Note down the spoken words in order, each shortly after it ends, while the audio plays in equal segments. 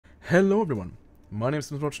Hello everyone, my name is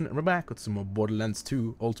TheMrMortensen and we're back with some more Borderlands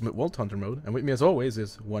 2 Ultimate Vault Hunter mode, and with me as always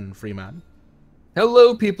is one FreeMan.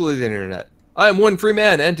 Hello people of the internet, I am one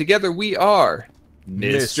FreeMan and together we are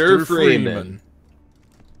Mr. Freeman.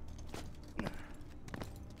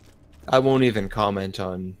 I won't even comment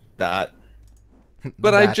on that,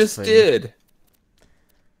 but I just did.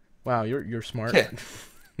 Wow, you're smart. Okay.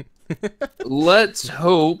 Let's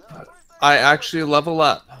hope I actually level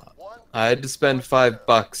up. I had to spend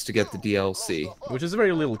 $5 to get the DLC. Which is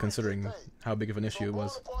very little considering how big of an issue it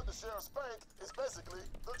was.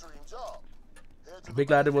 Be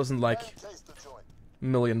glad it wasn't like $1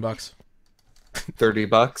 million.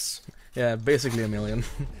 $30? Yeah, basically $1 million.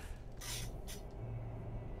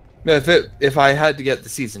 If I had to get the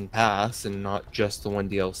season pass and not just the one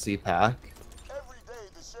DLC pack,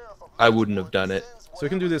 I wouldn't have done it. So we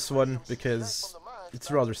can do this one because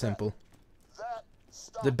it's rather simple.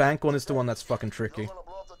 The bank one is the one that's fucking tricky.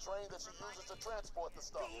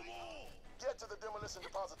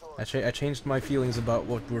 I changed my feelings about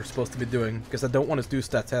what we're supposed to be doing, because I don't want to do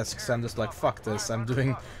stat tasks. I'm just like, fuck this, I'm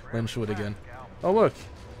doing Lynchwood again. Oh look,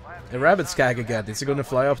 a rabbit skag again. Is he gonna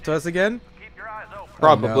fly up to us again?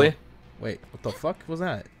 Probably. Oh, no. Wait, what the fuck was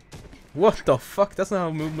that? What the fuck? That's not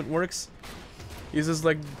how movement works. He's just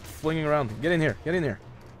like flinging around. Get in here, get in here.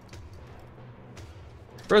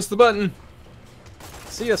 Press the button.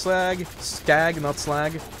 See ya, slag. Skag, not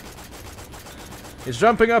slag. He's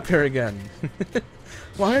jumping up here again.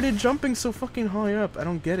 Why are they jumping so fucking high up? I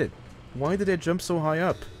don't get it. Why did they jump so high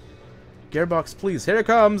up? Gearbox, please. Here it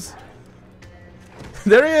comes.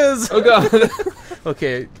 There he is. Oh god.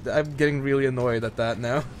 Okay, I'm getting really annoyed at that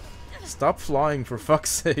now. Stop flying, for fuck's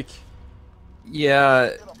sake.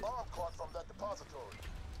 Yeah.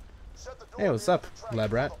 Hey, what's up,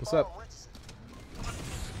 lab rat? What's up?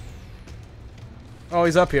 Oh,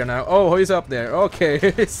 he's up here now. Oh, he's up there.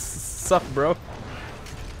 Okay. Sup, bro?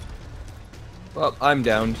 Well, I'm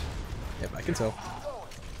downed. Yep, I can tell.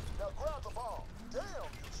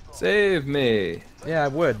 Save me. Yeah, I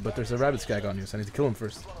would, but there's a rabbit skag on you, so I need to kill him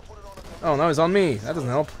first. Oh, now he's on me. That doesn't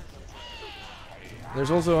help.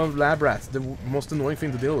 There's also a lab rat, the most annoying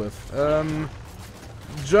thing to deal with.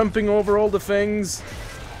 Jumping over all the things.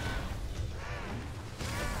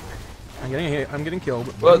 I'm getting hit. I'm getting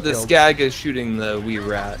killed. Well, the skag is shooting the wee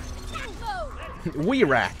rat. Wee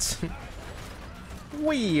rat.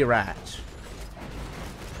 Wee rat.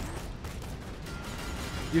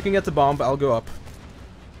 You can get the bomb, but I'll go up.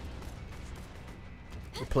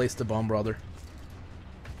 Replace the bomb, brother.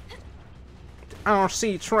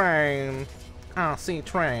 RC train. RC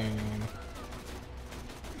train.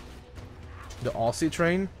 The Aussie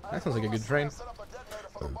train? That sounds like a good train.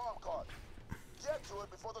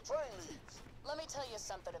 Let me tell you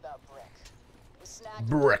something about Brick. We snagged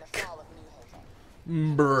Brick.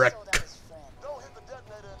 Brick.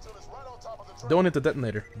 Don't hit the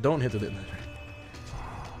detonator. Don't hit the detonator.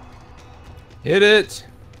 Hit it.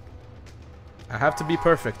 I have to be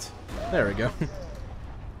perfect. There we go.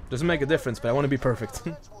 Doesn't make a difference, but I want to be perfect.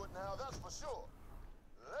 Get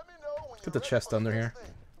the chest under here.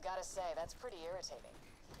 Gotta say, that's pretty irritating.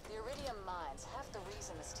 The iridium mines, half the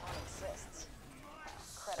reason this town exists.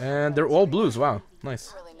 And they're all blues. Wow,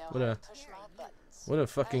 nice. What a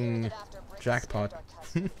fucking jackpot.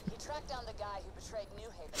 He tracked down the guy who betrayed New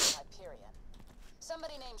Haven in Hyperion.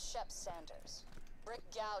 Somebody named Shep Sanders. Brick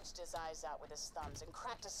gouged his eyes out with his thumbs and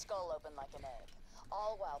cracked his skull open like an egg.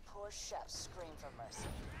 All while poor Shep screamed for mercy.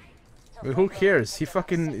 But who cares? He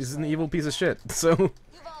fucking is an evil piece of shit. So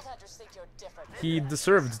he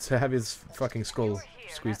deserved to have his fucking skull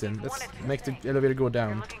squeezed in. Let's make the elevator go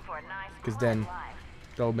down, because then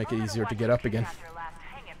that'll make it easier to get up again.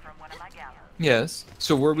 Yes.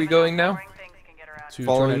 So where are we going now? To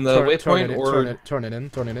Following the waypoint, or turn it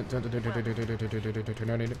in.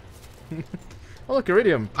 Oh look,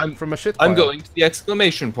 iridium from a shit pile. I'm going to the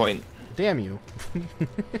exclamation point. Damn you.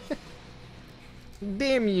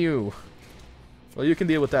 Damn you. Well, you can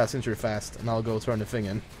deal with that since you're fast, and I'll go turn the thing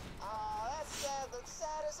in.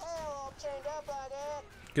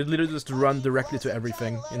 Could literally just run directly to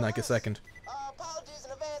everything in like a second.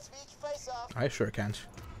 I sure can't.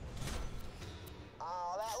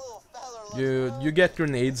 You get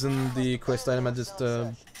grenades in the quest item I just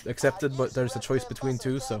accepted, but there's a choice between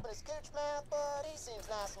two, so.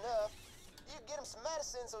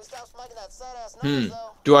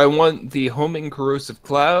 Do I want the homing corrosive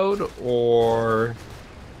cloud or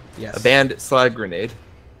yes. a bandit slag grenade?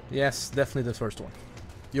 Yes, definitely the first one.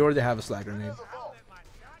 You already have a slag grenade.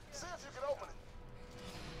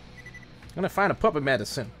 I'm gonna find a puppy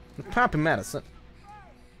medicine. Puppy medicine.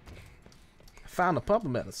 I found a puppy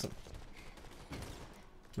medicine.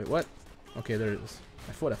 Wait, what? Okay, there it is.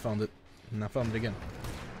 I thought I found it, and I found it again.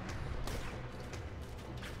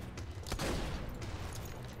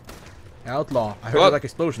 Outlaw. I heard like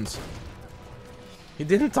explosions. He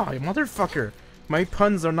didn't die, motherfucker. My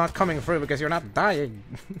puns are not coming through because you're not dying.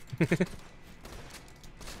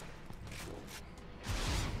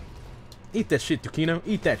 Eat that shit, Tukino.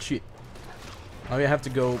 Eat that shit. Oh, you have to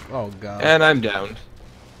go. Oh god. And I'm down.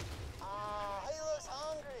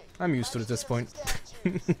 I'm used to it at this point.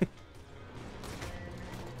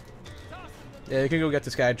 Yeah, you can go get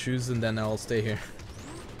the sky shoes and then I'll stay here.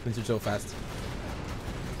 Since you're so fast.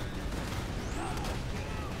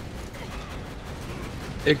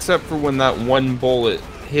 Except for when that one bullet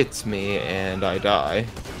hits me and I die.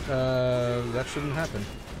 That shouldn't happen.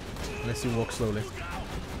 Unless you walk slowly.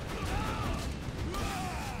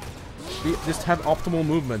 Just have optimal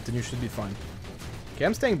movement and you should be fine. Okay,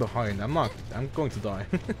 I'm staying behind. I'm not. I'm going to die.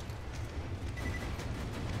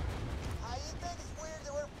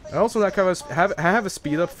 I also like how I have a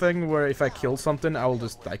speed up thing where if I kill something, I will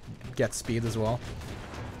just like get speed as well.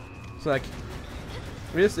 So like,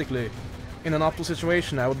 realistically, in an optimal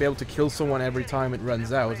situation, I would be able to kill someone every time it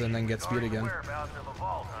runs out and then get speed again.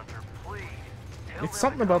 It's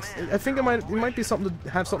something about. I think it might be something to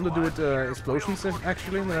have something to do with explosions.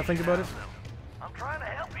 Actually, when I think about it,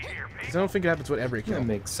 because I don't think it happens with every kill. That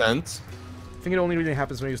makes sense. I think it only really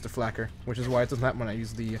happens when I use the flacker, which is why it doesn't happen when I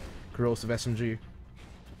use the corrosive SMG.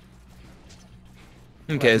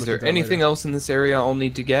 Okay, is there anything else in this area I'll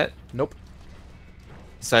need to get? Nope.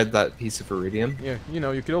 Besides that piece of iridium? Yeah, you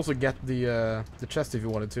know, you could also get the chest if you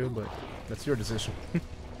wanted to, but that's your decision.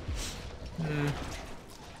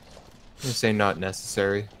 I say not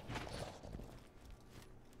necessary.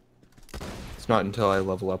 It's not until I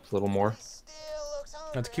level up a little more.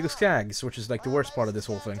 Now to kill skags, which is like the worst part of this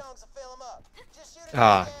whole thing.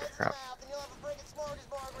 Ah, crap.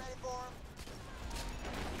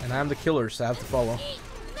 And I'm the killer, so I have to follow.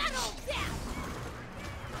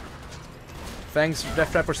 Thanks,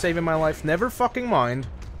 Death Trap, for saving my life. Never fucking mind.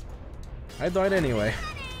 I died anyway.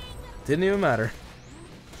 Didn't even matter.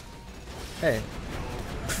 Hey.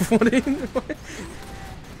 What?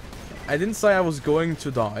 I didn't say I was going to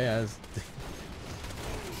die.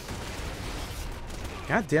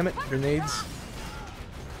 God damn it, grenades.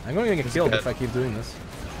 I'm going to get killed if I keep doing this.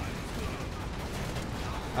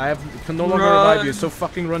 I can no longer revive you, so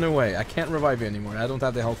fucking run away. I can't revive you anymore. I don't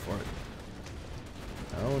have the health for it.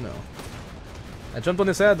 Oh no. I jumped on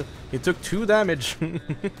his head. He took 2 damage.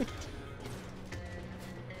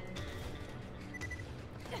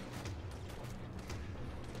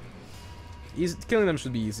 Killing them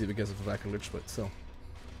should be easy because of the lack of glitch, but still.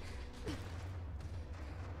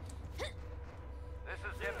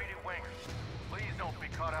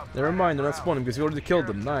 Never mind, they're not spawning because you already killed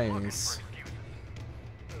them. Nice.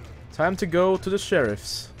 Time to go to the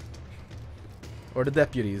sheriffs. Or the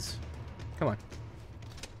deputies. Come on.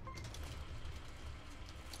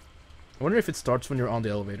 I wonder if it starts when you're on the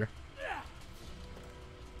elevator.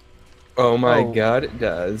 Oh my god, it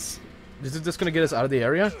does. Is it just gonna get us out of the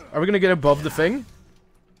area? Are we gonna get above the thing?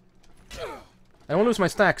 I don't want to lose my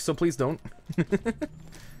stacks, so please don't.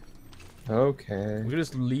 Okay. We can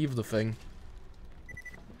just leave the thing.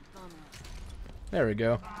 There we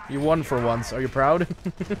go. You won for once. Are you proud?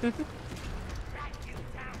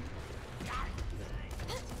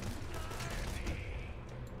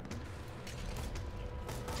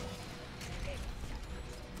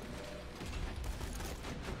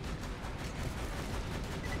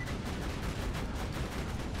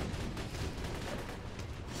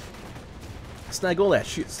 Snag all that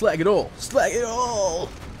shit. Slag it all. Slag it all.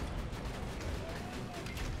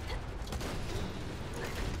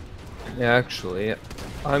 Actually,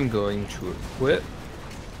 I'm going to equip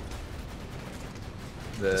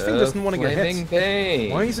This thing doesn't want to get hit.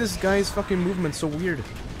 Pain. Why is this guy's fucking movement so weird?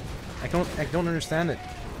 I don't understand it.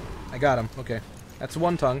 I got him. Okay, that's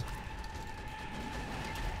one tongue.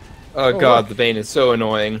 Oh god, look. the Bane is so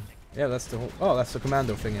annoying. Yeah, that's the whole. Oh, that's the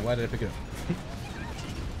commando thing. Why did I pick it up?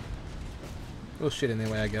 Oh shit.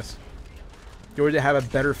 Anyway, I guess you already have a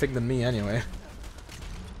better thing than me anyway.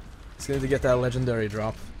 It's going to get that legendary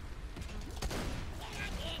drop.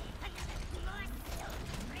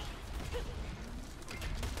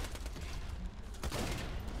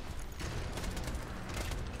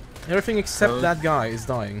 Everything except that guy is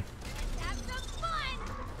dying.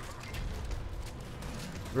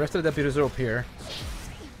 The rest of the deputies are up here.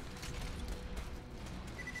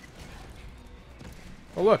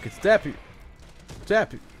 Oh look, it's deputy.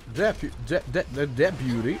 The deputy.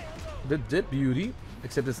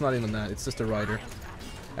 Except it's not even that, it's just a rider.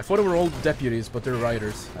 I thought they were all deputies, but they're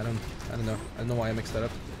riders. I don't know. I don't know why I mixed that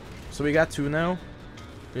up. So we got 2 now.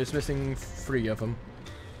 We're just missing 3 of them.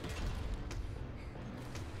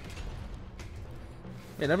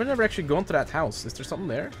 Yeah, I've never actually gone to that house. Is there something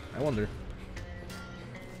there? I wonder.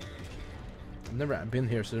 I've never been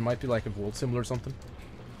here, so there might be like a vault symbol or something.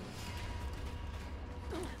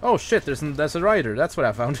 Oh shit, there's a rider. That's what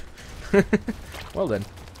I found. Well then.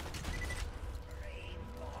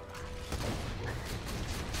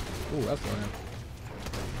 Ooh, that's going on.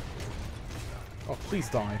 Oh, please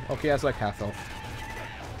die. Okay, that's like half health.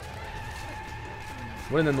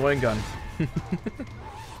 What an annoying gun.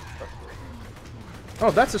 Oh,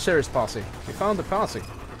 that's a sheriff's posse. We found the posse.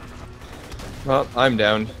 Well, I'm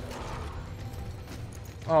down.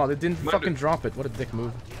 Oh, they didn't fucking drop it. What a dick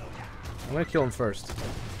move. I'm gonna kill him first.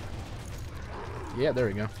 Yeah, there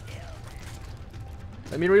we go.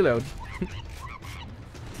 Let me reload.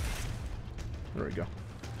 There we go.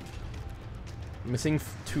 Missing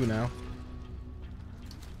 2 now.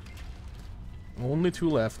 Only 2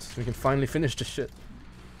 left, so we can finally finish this shit.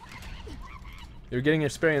 You're getting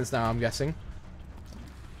experience now, I'm guessing.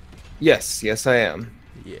 Yes, yes I am.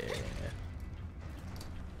 Yeah.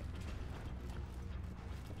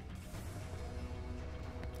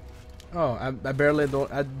 Oh, I barely don't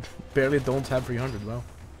have 300. Wow.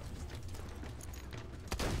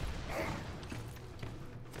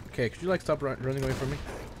 Okay, could you like stop running away from me?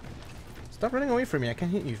 Stop running away from me. I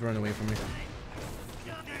can't hit you if you run away from me.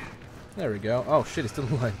 There we go. Oh shit, he's still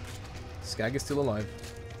alive. Skag is still alive.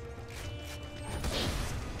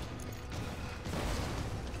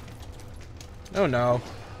 Oh no.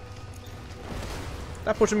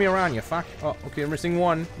 Stop pushing me around, you fuck. Oh, okay, I'm missing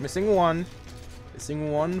 1. Missing 1.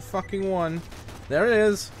 Missing 1 fucking 1. There it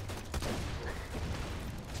is.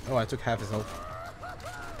 Oh, I took half his health.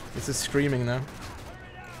 This is screaming now.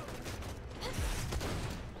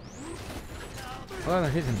 Oh, I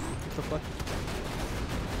hit him. What the fuck?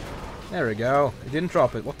 There we go. It didn't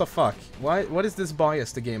drop it. What the fuck? Why? What is this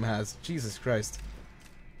bias the game has? Jesus Christ.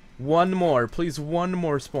 1 more. Please, 1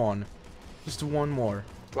 more spawn. Just 1 more.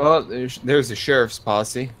 Well, there's a sheriff's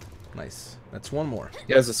posse. Nice. That's 1 more.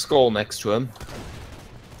 He has a skull next to him.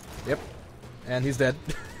 Yep. And he's dead.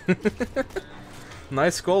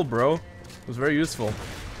 Nice skull, bro. It was very useful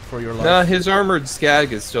for your life. Nah, his armored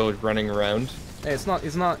skag is still running around. Hey, it's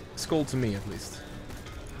not skull to me, at least.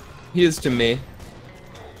 He is to me.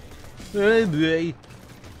 Please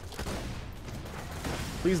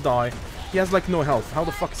die. He has like no health. How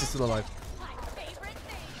the fuck is he still alive?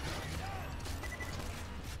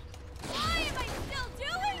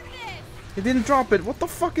 He didn't drop it. What the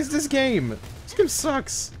fuck is this game? This game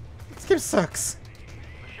sucks. This game sucks.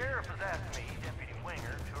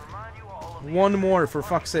 1 more, for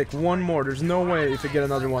fuck's sake. 1 more. There's no way if you get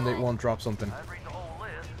another one, they won't drop something.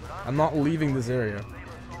 I'm not leaving this area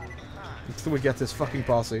until we get this fucking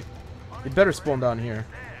posse. You better spawn down here.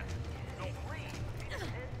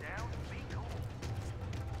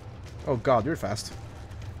 Oh god, you're fast.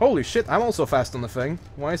 Holy shit, I'm also fast on the thing.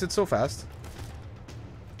 Why is it so fast?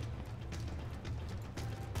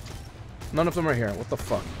 None of them are here. What the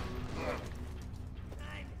fuck?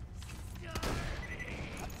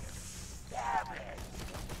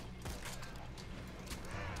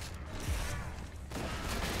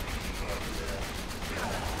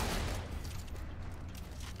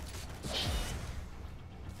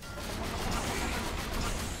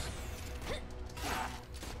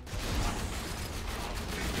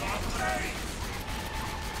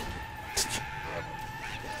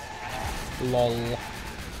 Lol.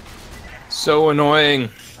 So annoying.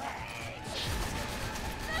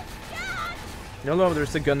 No,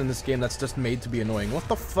 there's a gun in this game that's just made to be annoying. What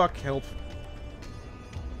the fuck? Help.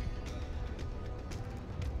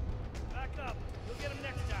 Back up. You'll get him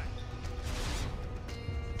next time.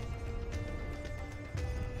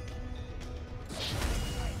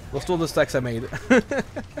 Lost all the stacks I made.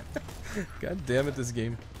 God damn it, this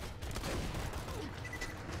game.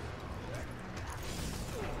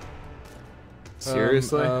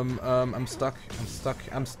 Seriously? I'm stuck.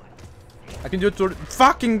 I can do it toward—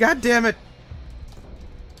 fucking goddamn it!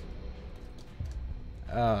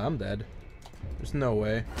 I'm dead. There's no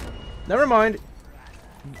way. Never mind.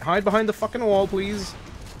 Hide behind the fucking wall, please.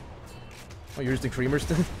 Oh, you're using creamer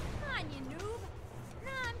still? Come on, you noob.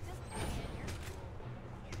 Nah, I'm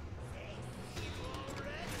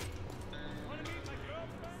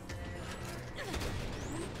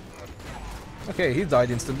just Okay, he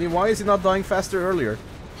died instantly. Why is he not dying faster earlier?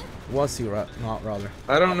 Was he not, rather?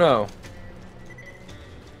 I don't know.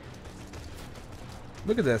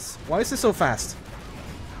 Look at this. Why is this so fast?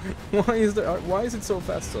 Why is it so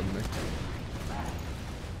fast suddenly?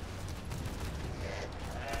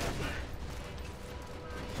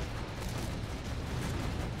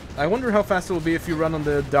 I wonder how fast it will be if you run on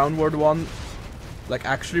the downward one. Like,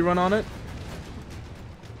 actually run on it.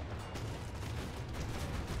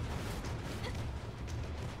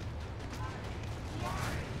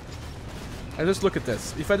 I just look at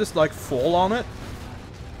this. If I just, like, fall on it...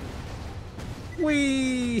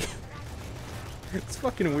 Whee! It's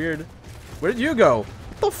fucking weird. Where did you go?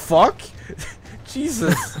 What the fuck?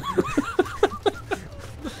 Jesus.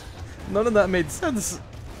 None of that made sense.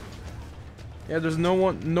 Yeah, there's no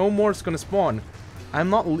more is gonna spawn. I'm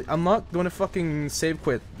not gonna fucking save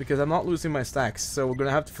quit because I'm not losing my stacks, so we're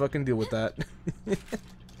gonna have to fucking deal with that.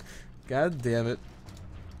 God damn it.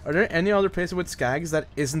 Are there any other places with skags that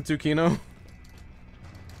isn't Tukino?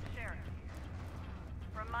 Sheriff,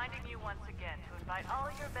 reminding you once again to invite all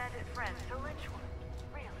your bandit friends to Lynchwood.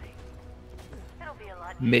 Really? It'll be a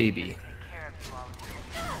lot easier Maybe. to take care of you all.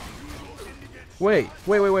 Wait.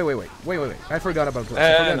 I forgot about a place.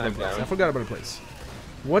 I forgot about a place.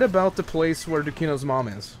 What about the place where Tukino's mom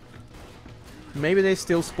is? Maybe they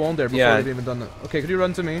still spawned there before they've even done that. Okay, could you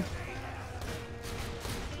run to me?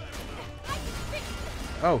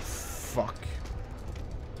 Oh, fuck.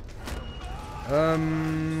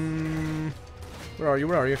 Where are you?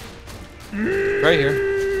 Where are you? Right here.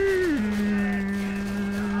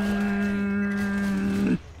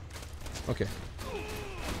 Okay.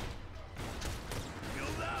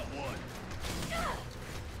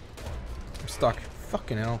 I'm stuck.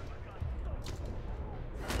 Fucking hell.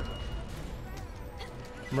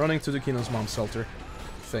 I'm running to Tukino's mom's shelter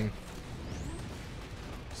thing.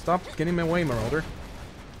 Stop getting in my way, Marauder.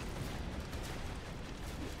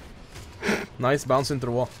 Nice bounce into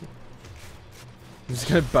the wall. I'm just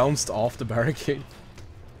gonna bounce off the barricade.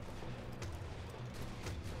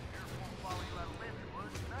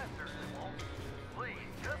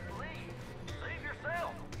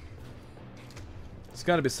 There's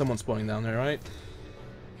gotta be someone spawning down there, right?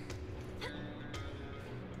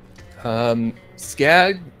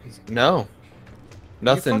 Skag? No.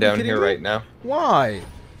 Nothing down kidding here me? right now. Why?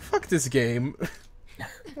 Fuck this game.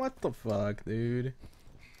 What the fuck, dude?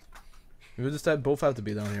 We just both have to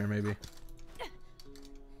be down here, maybe.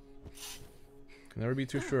 Can never be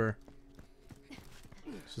too sure.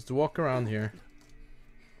 It's just to walk around here.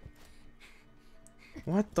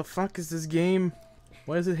 What the fuck is this game?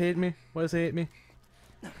 Why does it hate me? Why does it hate me?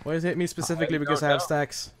 Why does it hate me specifically because I have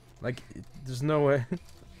stacks? Like, there's no way.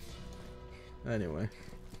 Anyway.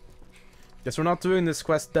 Guess we're not doing this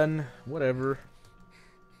quest then. Whatever.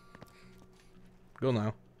 Go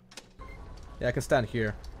now. Yeah, I can stand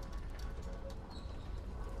here.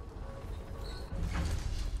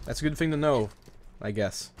 That's a good thing to know, I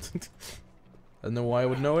guess. I don't know why I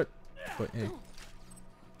would know it, but hey.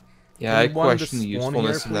 Yeah, I Anyone question the just spawn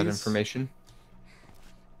usefulness here, of that please? information.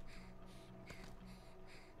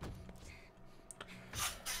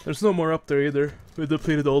 There's no more up there either. We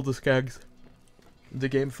depleted all the skags. The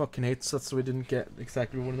game fucking hates us, so we didn't get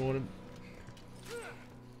exactly what we wanted.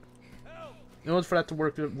 In order for that to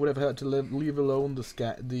work, we would have had to leave alone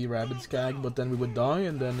the rabid skag, but then we would die,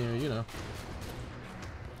 and then, you know.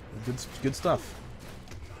 Good stuff.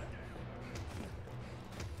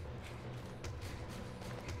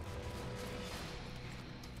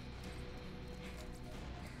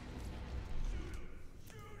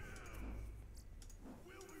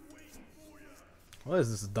 What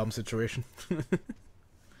is this, a dumb situation?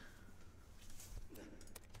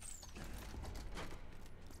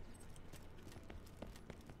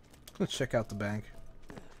 Let's check out the bank.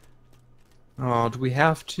 Oh, do we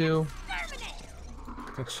have to?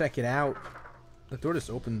 Let's check it out. The door just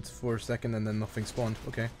opened for a second and then nothing spawned.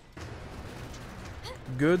 Okay.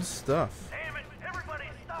 Good stuff. Damn it! Everybody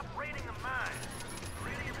stop raiding the mine!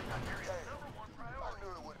 Radium is not your number one I priority.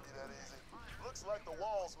 knew it wouldn't be that easy. Looks like the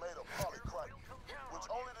wall's made of polycrite, which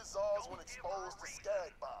only dissolves when exposed to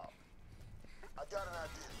skag bomb. I got an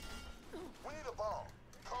idea. We need a bomb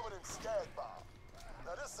covered in skag bomb.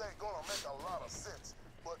 Now this ain't gonna make a lot of sense,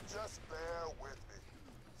 but just bear with me.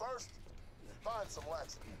 First, find some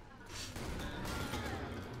laxative.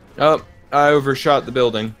 Oh, I overshot the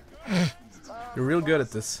building. You're real good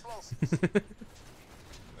at this. That may be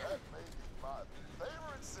my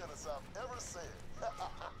favorite sentence I've ever said.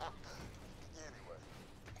 Anyway,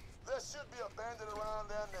 there should be a bandit around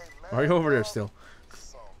there named Are you over there still?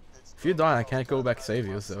 So it's If you die, I can't go back and save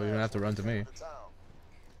you, so you're gonna have to run to me. the town.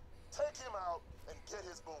 Take him out and get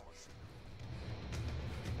his boomers.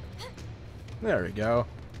 There we go.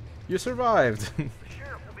 You survived. The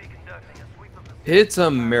sheriff will be conducting a sweep of the It's a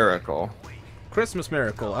miracle. Christmas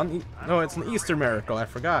miracle. No, it's an Easter miracle. I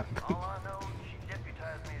forgot. All I know, she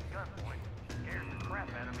deputized me at gunpoint. Scared the crap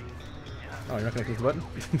out of me. Oh, you're not gonna click the button?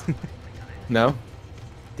 No?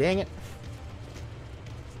 Dang it.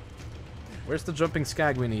 Where's the jumping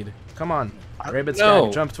skag we need? Come on. Rabid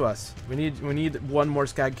skag, jump to us. We need one more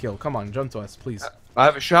skag kill. Come on, jump to us, please. I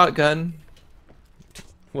have a shotgun.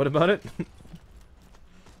 What about it?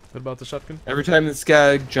 What about the shotgun? Every time the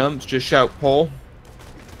skag jumps, just shout pull.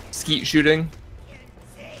 Skeet shooting.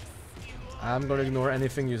 I'm gonna ignore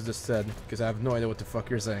anything you just said, because I have no idea what the fuck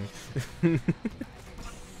you're saying. You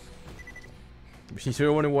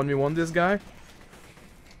sure want to 1v1 this guy?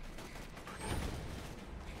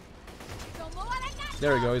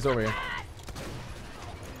 There we go, he's over here.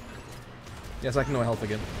 Yes, I can no health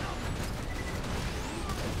again.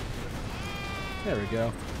 There we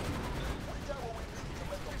go.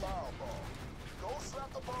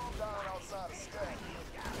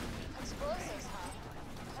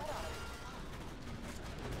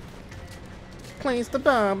 Place the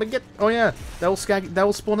bomb and get. Oh yeah, that will skag. That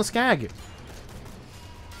will spawn a skag.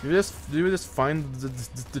 Do you just find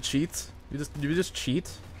the cheat? You just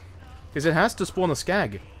cheat? Because it has to spawn a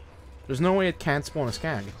skag. There's no way it can't spawn a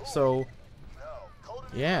skag. So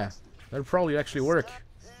yeah, that'd probably actually work.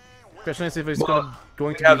 Especially if it's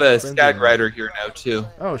going to have a skag rider here now too.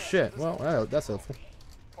 Oh shit! Well, that's helpful.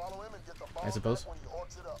 I suppose.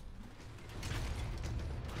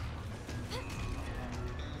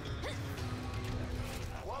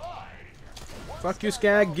 Fuck you,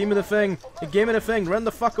 skag. Give me the thing. Give me the thing. Run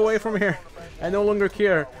the fuck away from here. I no longer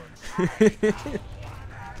care.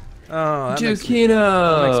 Oh, that makes me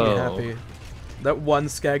happy. That one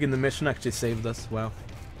skag in the mission actually saved us. Wow.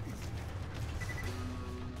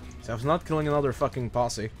 So I was not killing another fucking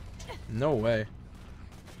posse. No way.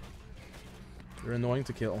 They're annoying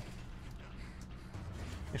to kill.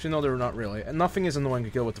 Actually, no, they're not really. And nothing is annoying to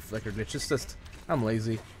kill with the flicker glitch. It's just, I'm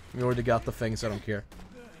lazy. We already got the thing, so I don't care.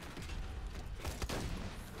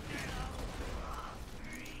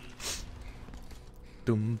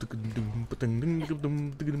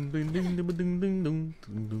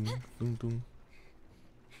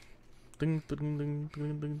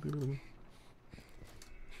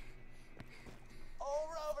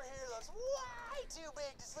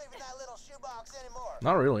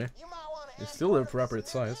 Not really. It's still the appropriate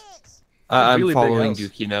size. I'm really following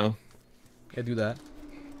Dukino. Yeah, do that.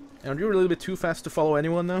 And are you a little bit too fast to follow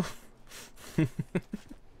anyone now?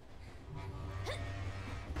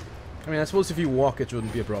 I mean, I suppose if you walk, it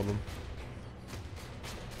wouldn't be a problem.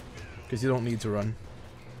 Because you don't need to run.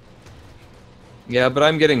 Yeah, but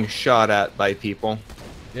I'm getting shot at by people.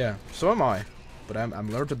 Yeah, so am I. But I'm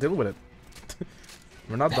learning to deal with it.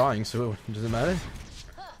 We're not dying, so does it matter? A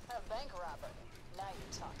bank robber. Now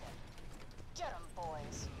you're talking. Get 'em,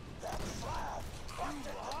 boys.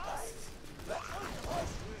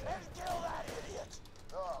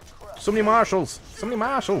 So many marshals! So many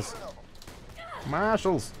marshals!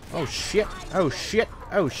 Marshals! Oh shit! Oh shit!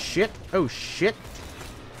 Oh shit! Oh shit!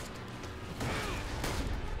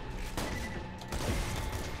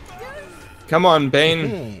 Come on,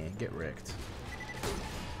 Bane. Get wrecked.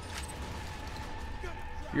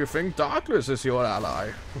 You think darkness is your ally?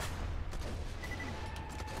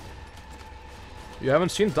 You haven't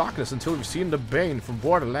seen darkness until you've seen the Bane from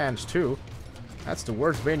Borderlands 2. That's the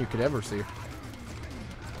worst Bane you could ever see.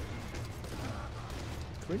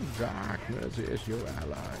 Think darkness is your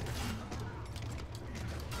ally.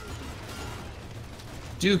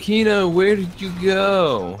 Dukino, where did you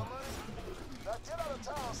go?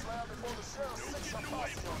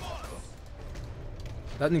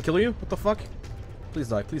 That didn't kill you? What the fuck? Please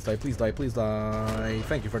die, please die, please die, please die.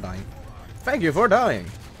 Thank you for dying. Thank you for dying!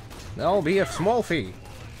 That'll be a small fee.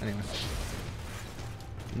 Anyway.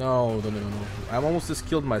 No. I'm almost just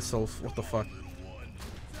killed myself. What the fuck?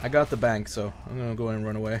 I got the bank, so I'm gonna go and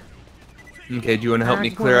run away. Okay, do you want to help me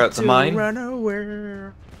clear out the mine? Run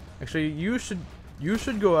away. Actually, you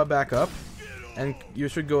should go back up, and you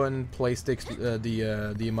should go and place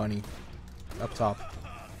the money up top.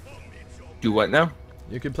 Do what now?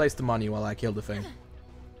 You can place the money while I kill the thing.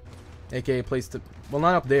 AKA place the... Well,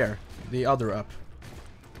 not up there. The other up.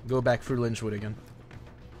 Go back through Lynchwood again.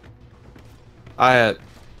 I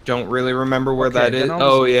don't really remember where that is.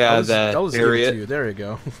 Oh yeah, that area. There you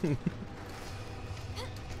go.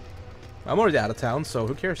 I'm already out of town, so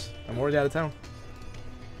who cares? I'm already out of town.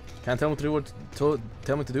 Can't tell me to do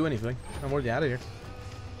tell me to do anything. I'm already out of here.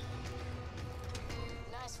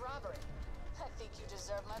 Nice robbery. I think you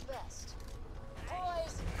deserve my best.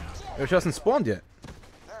 Boys, Oh, she hasn't spawned yet.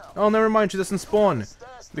 Oh, never mind. She doesn't spawn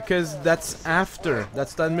because that's after.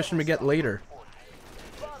 That's the mission we get later.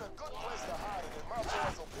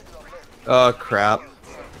 Oh crap.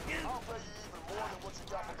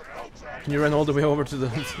 Can you run all the way over to the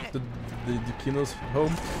Kino's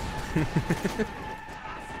home?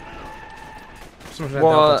 prevent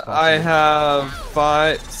Well, outbreaks I possible. have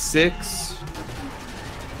 5, 6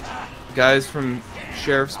 guys from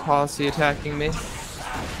sheriff's posse attacking me,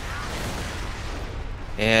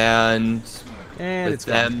 and And with it's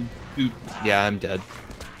gone. them, yeah, I'm dead.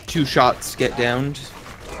 2 shots get downed.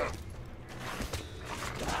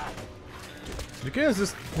 Because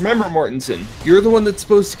this, Remember, Mortensen, you're the one that's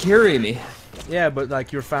supposed to carry me. yeah, but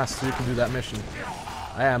like you're fast, so you can do that mission.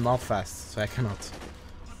 I am not fast, so I cannot.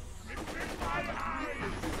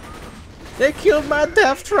 They killed my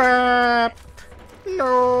death trap.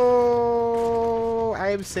 No,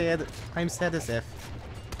 I'm sad. I'm sad as F.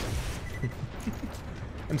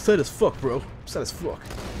 I'm sad as fuck, bro. I'm sad as fuck.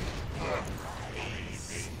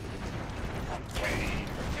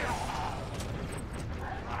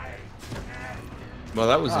 Well,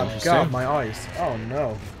 that was Oh interesting. god, my eyes. Oh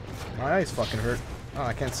no. My eyes fucking hurt. Oh,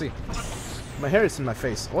 I can't see. My hair is in my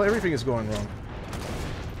face. Well, everything is going wrong.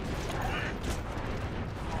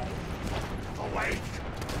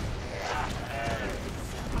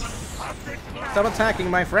 Stop attacking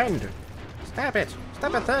my friend! Stop it!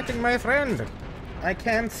 Stop attacking my friend! I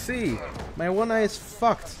can't see. My one eye is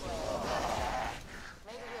fucked.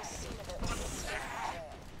 Maybe we'll see a bit when we see him there.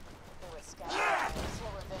 With Scout, this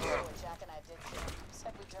will revenge what Jack and I did to him.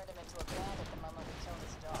 Said we turned him into a bandit the moment we killed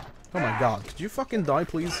his dog. Oh my god, could you fucking die,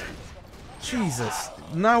 please? Jesus.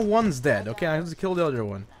 Now one's dead. Okay, I have to kill the other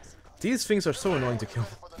one. These things are so annoying to kill.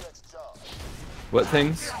 For the next job. What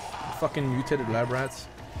things? Fucking mutated lab rats.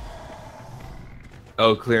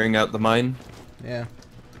 Oh, clearing out the mine. Yeah.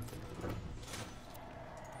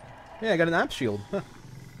 Yeah, I got an amp shield. Huh.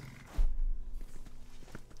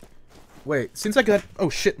 Wait, since I got... Oh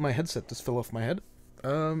shit, my headset just fell off my head.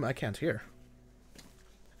 I can't hear.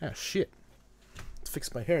 Ah, shit. Let's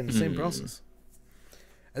fix my hair in the same process.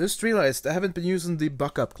 I just realized I haven't been using the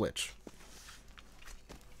buck-up glitch.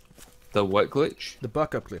 The what glitch? The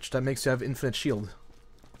buck-up glitch, that makes you have infinite shield.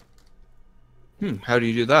 How do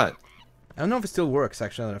you do that? I don't know if it still works,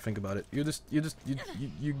 actually, now that I think about it.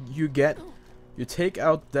 You take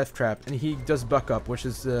out Death Trap, and he does buck up, which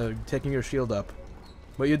is taking your shield up.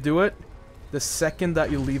 But you do it the second that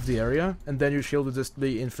you leave the area, and then your shield will just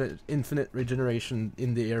be infinite regeneration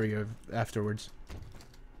in the area afterwards.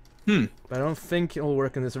 But I don't think it'll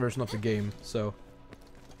work in this version of the game, so...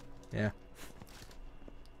 Yeah.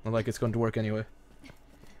 Not like it's going to work anyway.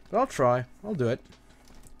 But I'll try. I'll do it.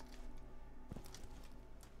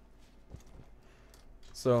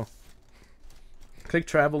 So... Click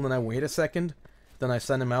travel, then I wait a second. Then I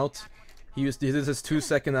send him out. He does his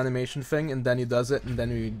 2-second animation thing, and then he does it, and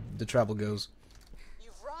then the travel goes.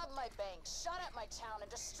 You've robbed my bank, shot at my town, and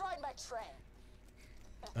destroyed my train.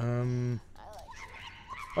 I like you.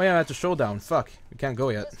 Oh yeah, that's a showdown. Fuck. We can't go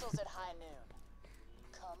yet. Pistols at high noon.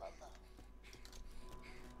 Come alone.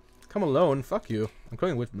 Come alone? Fuck you. I'm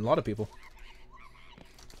going with a lot of people.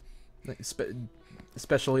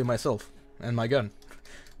 Especially myself. And my gun.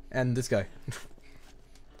 And this guy.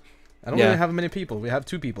 I don't really have many people. We have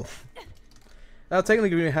 2 people.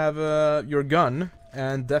 Technically we have your gun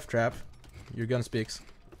and Death Trap. Your gun speaks.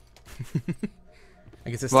 I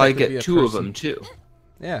guess it's Well, I technically get a 2 of person. them too.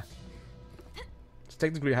 Yeah. So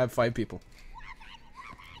technically we have 5 people.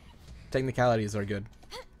 Technicalities are good.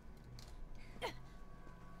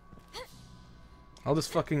 I'll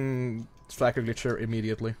just fucking slacker glitcher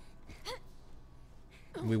immediately.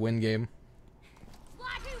 We win game.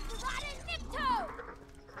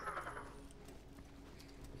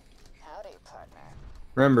 Howdy, partner.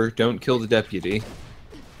 Remember, don't kill the deputy.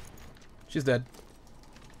 She's dead.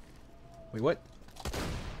 Wait, what?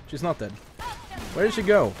 She's not dead. Where did she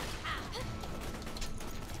go?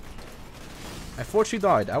 I thought she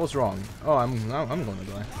died. I was wrong. Oh, I'm going to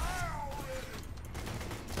die.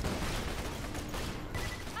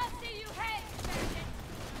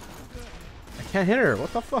 I can't hit her.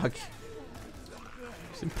 What the fuck?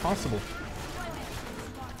 It's impossible.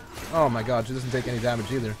 Oh my god, she doesn't take any damage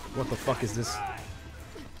either. What the fuck is this? I'm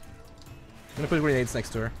gonna put grenades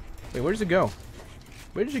next to her. Wait, where did she go?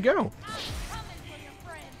 Where did she go?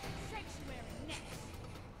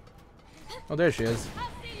 Oh, there she is.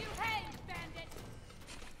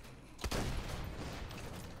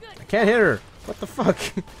 I can't hit her. What the fuck?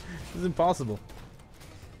 This is impossible.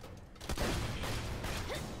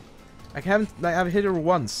 I've hit her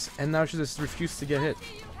once, and now she just refused to get hit.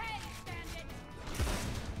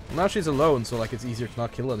 Now she's alone, so like it's easier to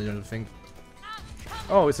not kill her than the other thing.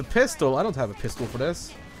 Oh, it's a pistol. I don't have a pistol for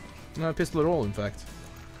this. I don't have a pistol at all, in fact.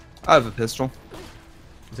 I have a pistol.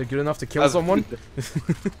 Is it good enough to kill someone?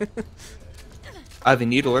 I have a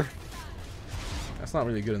needler. That's not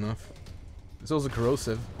really good enough. It's also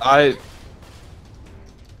corrosive.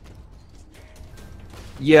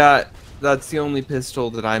 Yeah, that's the only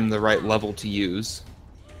pistol that I'm the right level to use.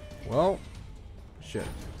 Well, shit.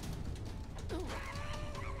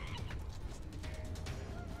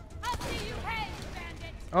 I'll see you hang,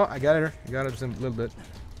 bandit. Oh, I got her. I got her just a little bit.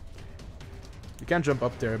 You can't jump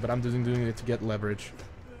up there, but I'm doing it to get leverage.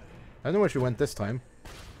 I don't know where she went this time.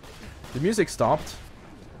 The music stopped.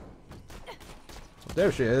 Oh,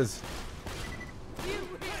 there she is.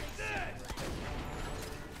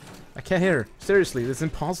 I can't hear her. Seriously, this is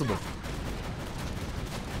impossible.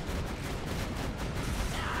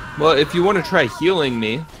 Well, if you want to try healing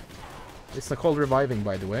me... It's not called reviving,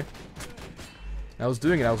 by the way. I was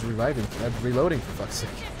doing it, I was reviving. Reloading, for fuck's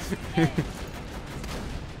sake.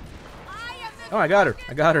 Oh, I got her.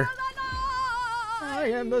 I got her. I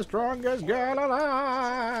am the strongest girl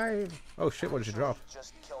alive. Oh shit, what did she drop?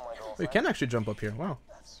 Oh, you can actually jump up here. Wow.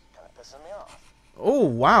 Oh,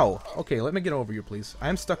 wow. Okay, let me get over you, please. I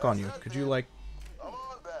am stuck on you. Could you, like,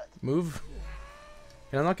 move?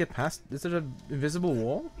 Can I not get past? Is there an invisible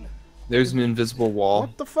wall? There's an invisible wall.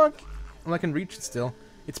 What the fuck? Well, I can reach it still.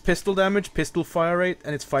 It's pistol damage, pistol fire rate,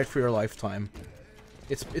 and it's fight for your lifetime.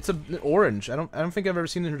 It's an orange. I don't think I've ever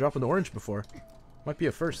seen it drop an orange before. Might be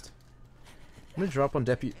a first. I'm gonna jump on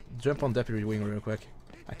Deputy Winger real quick.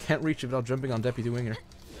 I can't reach it without jumping on Deputy Winger.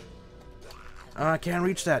 I can't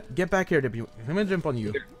reach that. Get back here, Deputy. I'm gonna jump on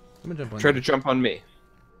you. I'm gonna jump on you. Try to jump on me.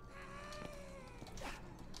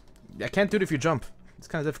 I can't do it if you jump. It's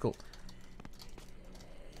kind of difficult.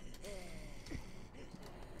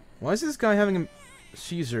 Why is this guy having a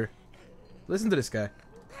seizure? Listen to this guy.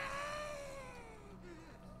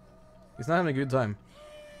 He's not having a good time.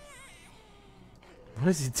 What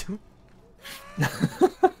is he doing?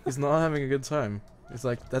 He's not having a good time. It's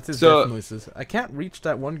like, that's his death noises. I can't reach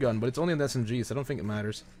that one gun, but it's only an SMG, so I don't think it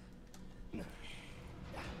matters. Can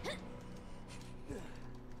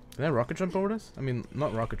I rocket jump over this? I mean,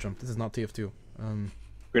 not rocket jump. This is not TF2.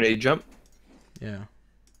 Grenade jump? Yeah.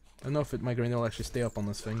 I don't know if my grenade will actually stay up on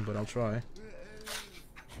this thing, but I'll try.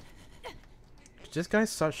 Did this guy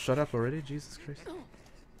shut up already? Jesus Christ.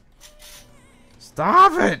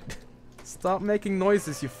 Stop it! Stop making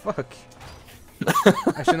noises, you fuck.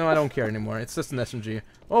 Actually, no, I don't care anymore. It's just an SMG.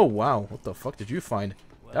 Oh, wow. What the fuck did you find?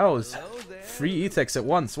 That was 3 E-Techs at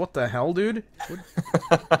once. What the hell, dude?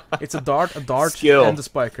 What? It's a dart, Skill. and a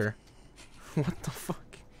spiker. What the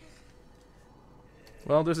fuck?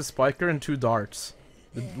 Well, there's a spiker and 2 darts.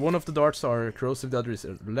 One of the darts are corrosive, the other is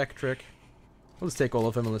electric. We'll just take all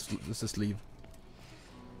of them and let's just leave.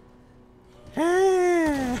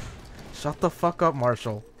 Shut the fuck up,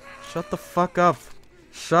 Marshall. Shut the fuck up.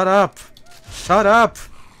 Shut up. Shut up.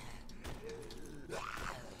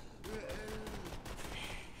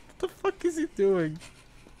 What the fuck is he doing?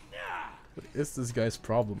 What is this guy's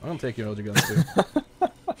problem? I don't take your other guns too.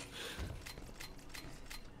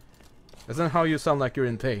 That's not how you sound like you're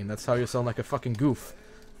in pain. That's how you sound like a fucking goof.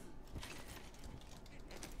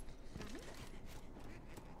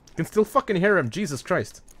 You can still fucking hear him. Jesus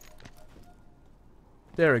Christ.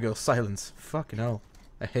 There we go. Silence. Fucking hell.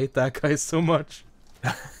 I hate that guy so much.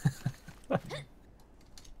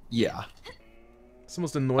 Yeah. It's the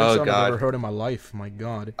most annoying sound I've ever heard in my life. My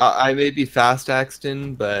god. I may be fast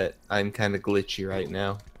Axton, but I'm kind of glitchy right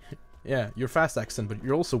now. Yeah, you're fast Axton, but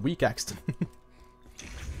you're also weak Axton.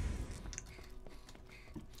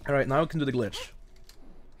 Alright, now we can do the glitch.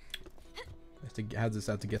 I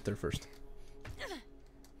have to get there first.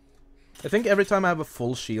 I think every time I have a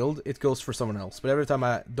full shield, it goes for someone else. But every time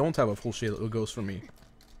I don't have a full shield, it goes for me.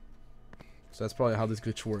 So that's probably how this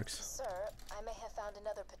glitch works. Sir, I may have found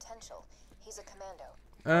another potential. He's a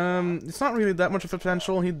commando. It's not really that much of a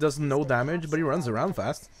potential. He does no damage, but he runs around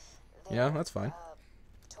fast. Yeah, that's fine.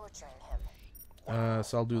 Torturing him.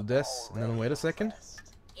 So I'll do this, and then wait a second.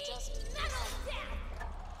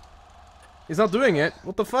 He's not doing it.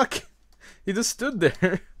 What the fuck? He just stood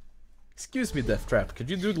there. Excuse me, Death Trap. Could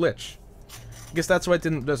you do glitch? I guess that's why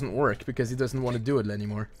it doesn't work, because he doesn't want to do it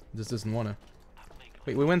anymore. He just doesn't want to.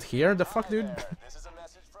 Wait, we went here? The fuck, dude?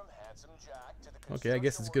 Okay, I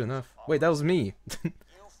guess it's good enough. Wait, that was me.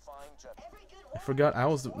 I forgot I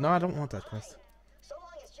was the... No, I don't want that quest.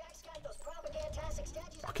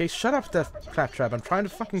 Okay, shut up, Death Trap. I'm trying to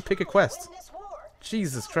fucking pick a quest.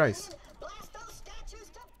 Jesus Christ.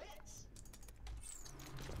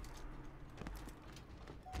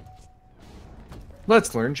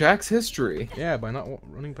 Let's learn Jack's history. Yeah, by not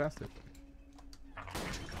running past it.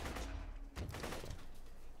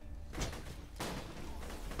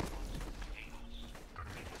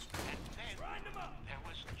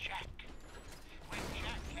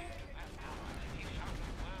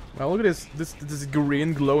 Wow, look at this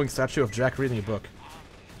green glowing statue of Jack reading a book.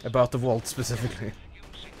 About the vault, specifically.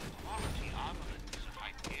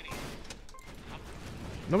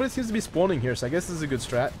 Nobody seems to be spawning here, so I guess this is a good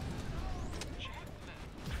strat.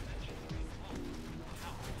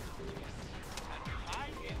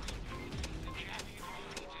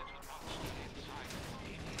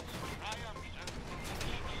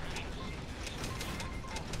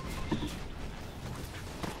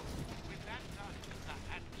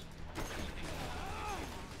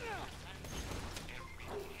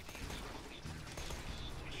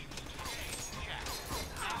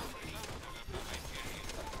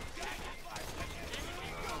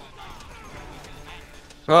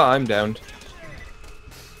 Oh, I'm downed.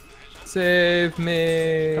 Save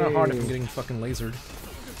me. Kinda hard if I'm getting fucking lasered.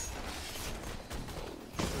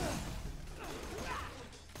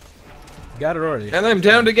 Got it already. And I'm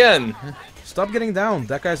downed again. Stop getting down.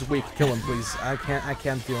 That guy's weak. Kill him, please. I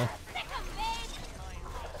can't deal.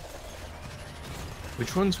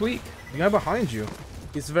 Which one's weak? The guy behind you.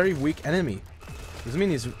 He's a very weak enemy. Doesn't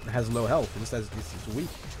mean he has low health. He just has he's weak.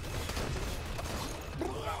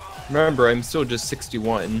 Remember, I'm still just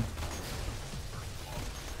 61.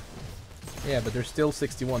 Yeah, but there's still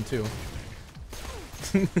 61 too.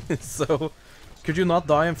 So, could you not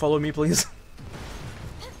die and follow me, please?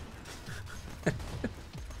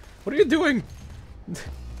 What are you doing?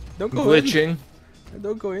 Don't go Glitching. in.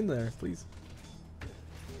 Don't go in there, please.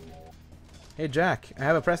 Hey Jack, I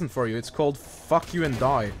have a present for you. It's called Fuck You and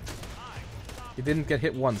Die. You didn't get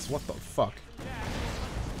hit once. What the fuck?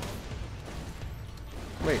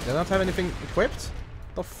 Wait, they don't have anything equipped?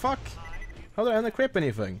 The fuck? How did I unequip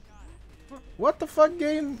anything? What the fuck,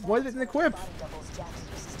 game? Why did it equip?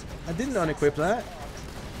 I didn't unequip that.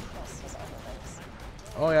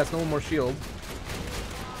 Oh yeah, it's no more shield.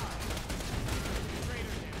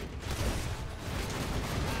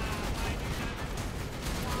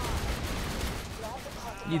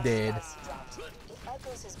 You did.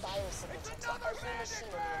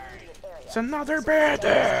 It's another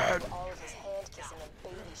bandit!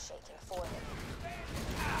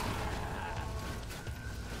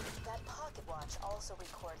 That pocket watch also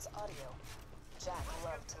records audio. Jack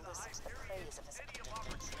loved to listen to the praise of his Did you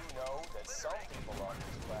know that some people on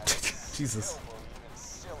this planet Jesus. believe in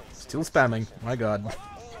silly Still spamming. My god. angels,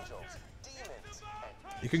 demons,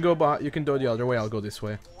 and You can go by. You can go the other way. I'll go this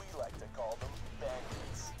way. we like to call them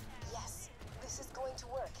bandits. Yes, this is going to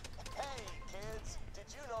work. Hey kids, did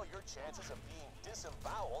you know your chances of being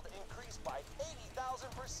disemboweled increased by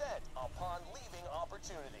 80,000% upon leaving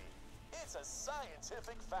opportunity? It's a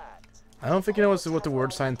scientific fact. I don't think he knows what the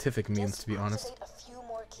word scientific means, to be honest. Activate a few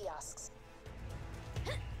more kiosks.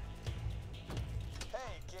 Hey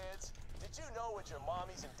kids, did you know what your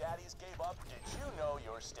mommies and daddies gave up? Did you know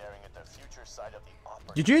you're staring at the future side of the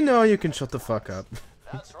opera? Did you know you can shut the fuck up?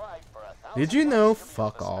 That's right. For Did you know? $1,000, you'll be able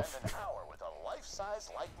Fuck to off. spend an hour with a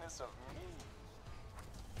life-size likeness of me.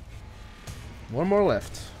 One more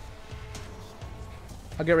left.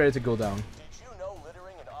 I'll get ready to go down. Did you know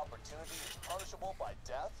littering an opportunity is punishable by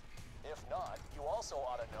death? If not, you also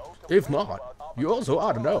ought to know. If complaining not, about you also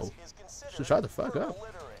ought to know. opportunity is considered So shut the fuck verbal up.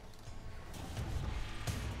 littering.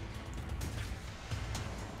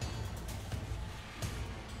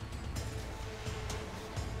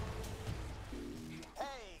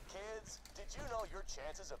 Hey kids, did you know your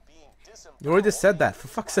chances of being disemboweled? You already said that. For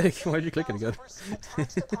fuck's sake, why'd you click it again?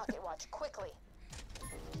 Attach the pocket watch quickly.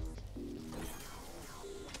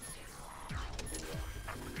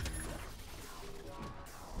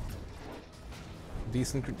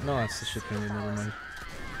 Decent. No, that's the shit grenade. Never mind.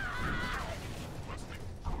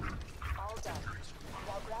 All done.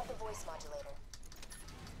 Now grab the voice modulator.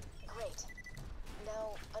 Great.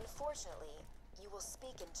 Now, unfortunately, you will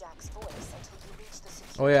speak in Jack's voice until you reach the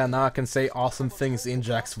secure. Oh yeah, now I can say awesome things in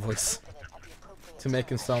Jack's voice Open it at the appropriate to make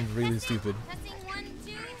him time. sound really stupid. Testing 1, 2, 1,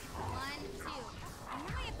 2. And now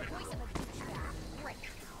I have the voice of a douchebag. Great.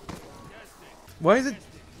 Why is it?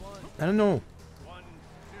 I don't know.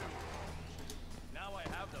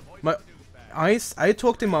 I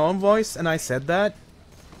talked in my own voice and I said that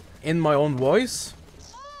in my own voice.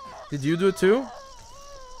 Did you do it too?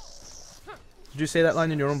 Did you say that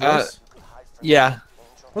line in your own voice? Yeah.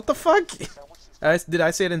 What the fuck? Did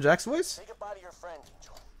I say it in Jack's voice? Say goodbye to your friend.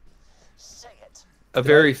 Say it. A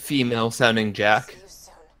very female-sounding Jack. See you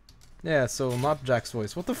soon. Yeah, so not Jack's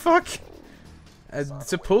voice. What the fuck? It's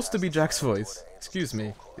supposed to be Jack's voice. Excuse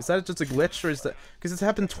me. Is that just a glitch or is that... Because it's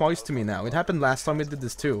happened twice to me now. It happened last time we did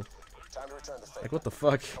this too. Time to return the favor. Like what the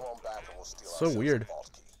fuck? Come on back and we'll steal So ourselves weird. a vault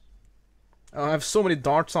key. Oh, I have so many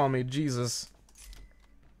darts on me, Jesus.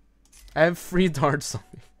 I have 3 darts on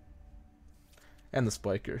me. And the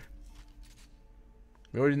spiker.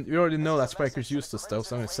 We already know that spiker's useless though,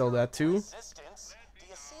 so I'm gonna sell that too. Resistance? Do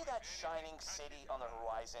you see that shining city on the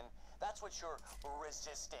horizon? That's what you're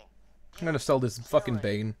resisting. I'm gonna sell this fucking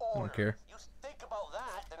Bane. I don't care. You think about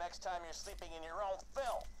that the next time you're sleeping in your own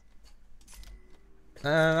filth.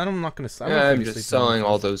 I'm not gonna. I'm just selling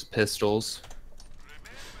all those pistols.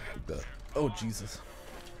 Oh Jesus.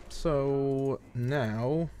 So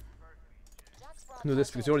now I can do this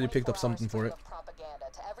because you already picked up something for it.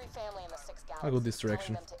 I'll go this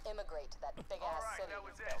direction.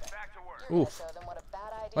 Oof.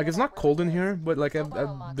 Like it's not cold in here, but like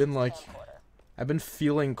I've been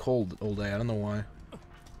feeling cold all day. I don't know why.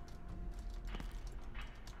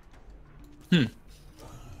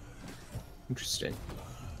 Interesting.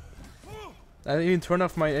 I even turned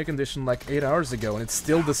off my air conditioner like 8 hours ago, and it's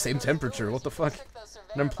still the same temperature. What the fuck?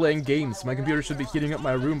 And I'm playing games. My computer should be heating up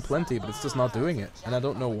my room plenty, but it's just not doing it, and I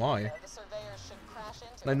don't know why.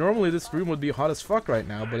 Like normally this room would be hot as fuck right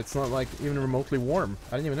now, but it's not like even remotely warm.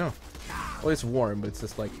 I didn't even know. Well, it's warm, but it's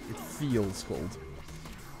just like it feels cold.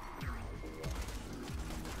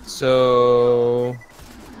 So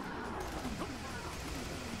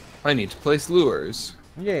I need to place lures.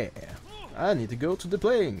 Yeah, I need to go to the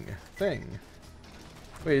playing thing.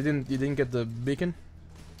 Wait, you didn't get the beacon?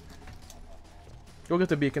 Go get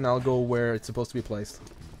the beacon. I'll go where it's supposed to be placed.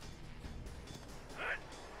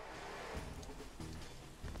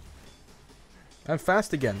 I'm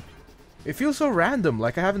fast again. It feels so random.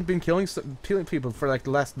 Like I haven't been killing people for like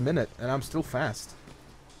the last minute, and I'm still fast.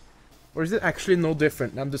 Or is it actually no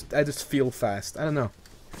different? I just feel fast. I don't know.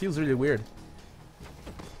 It feels really weird.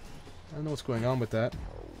 I don't know what's going on with that.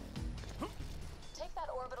 Take that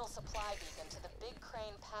orbital supply beacon to the big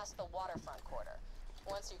crane past the waterfront quarter.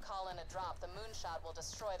 Once you call in a drop, the moonshot will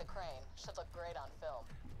destroy the crane. Should look great on film.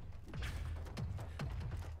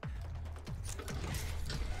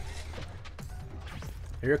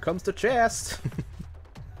 Here comes the chest.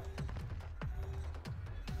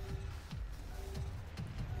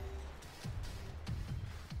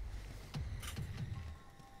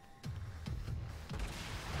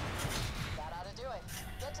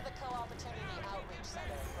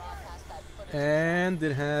 And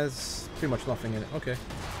it has pretty much nothing in it. Okay.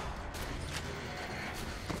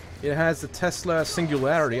 It has the Tesla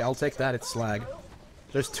Singularity. I'll take that. It's slag.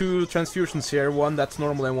 There's two transfusions here. One that's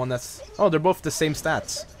normal and one that's... Oh, they're both the same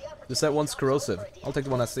stats. Just that one's corrosive. I'll take the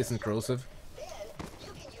one that isn't corrosive.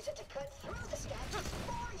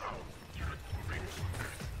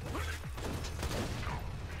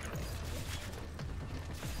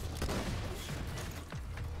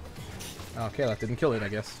 Okay, that didn't kill it, I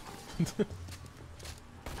guess. Now, to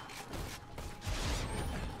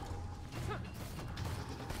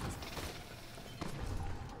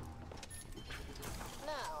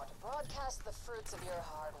broadcast the fruits of your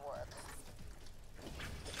hard work.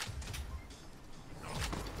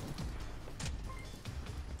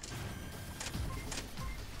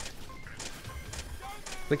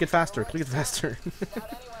 Click it faster, click it faster.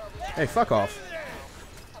 Hey, fuck off.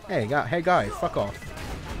 Hey, guy, fuck off.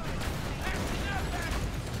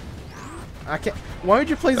 I can't. Why would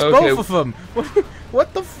you place both of them?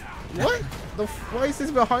 What the? What? Why is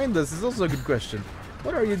this behind us? This is also a good question.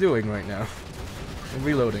 What are you doing right now? I'm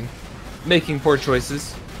reloading. Making poor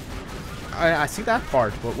choices. I see that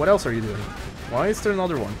part, but what else are you doing? Why is there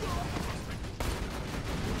another one?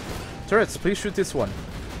 Turrets, please shoot this one.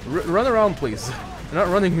 Run around, please. You're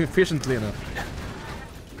not running efficiently enough.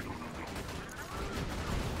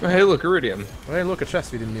 Oh, hey, look, Iridium. Oh, hey, look, a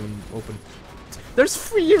chest we didn't even open. There's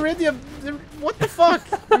free Iridium! What the fuck?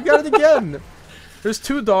 We got it again! There's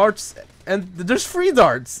 2 darts, and there's 3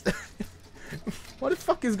 darts! What the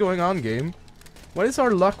fuck is going on, game? What is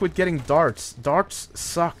our luck with getting darts? Darts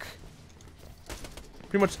suck.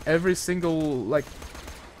 Pretty much every single, like,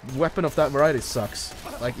 weapon of that variety sucks.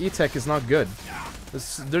 Like, E-Tech is not good.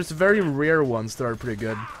 There's very rare ones that are pretty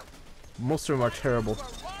good. Most of them are terrible.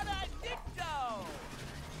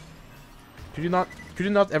 Could you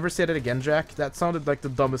not ever say that again, Jack? That sounded like the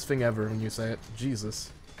dumbest thing ever when you say it.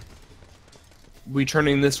 Jesus. We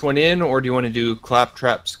turning this one in, or do you want to do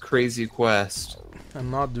Claptrap's Crazy Quest? I'm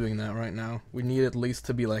not doing that right now. We need at least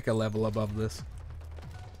to be like a level above this.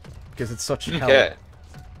 Because it's such hell. Okay.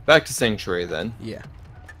 Back to Sanctuary then. Yeah.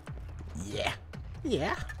 Yeah.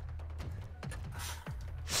 Yeah.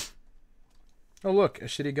 Oh look, a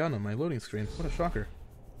shitty gun on my loading screen. What a shocker.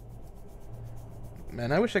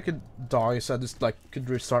 Man, I wish I could die so I just like could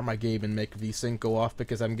restart my game and make VSync go off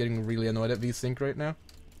because I'm getting really annoyed at VSync right now.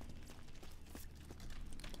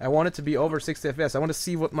 I want it to be over 60 FPS. I want to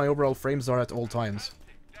see what my overall frames are at all times.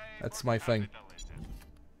 That's my thing.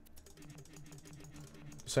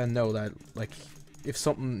 So I know that like if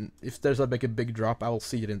there's like a big drop, I will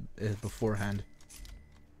see it beforehand.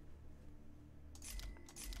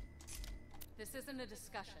 isn't a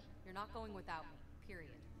discussion. You're not going without me. Period.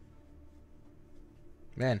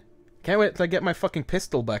 Man, can't wait till I get my fucking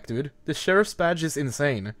pistol back, dude. The sheriff's badge is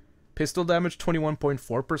insane. Pistol damage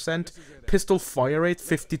 21.4%, pistol fire rate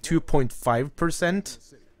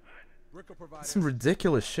 52.5%. That's some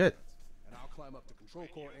ridiculous shit.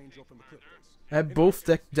 I have both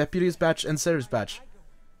deputy's badge and sheriff's badge.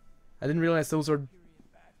 I didn't realize those are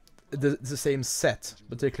the same set,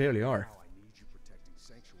 but they clearly are.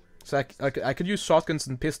 So I could use shotguns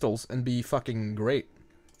and pistols and be fucking great.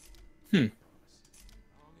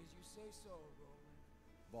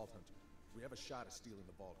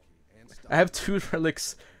 I have 2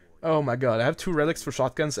 relics. Oh my god, I have 2 relics for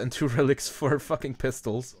shotguns and 2 relics for fucking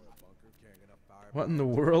pistols. What in the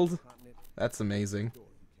world? That's amazing.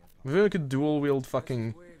 Maybe I could dual wield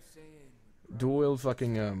fucking...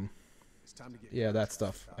 Yeah, that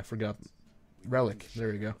stuff. I forgot. Relic.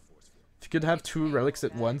 There you go. If you could have 2 relics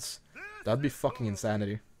at once, that'd be fucking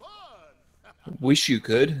insanity. Wish you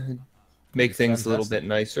could. Make things a little bit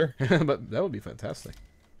nicer. But that would be fantastic.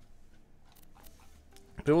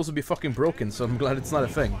 But it would also be fucking broken, so I'm glad it's not a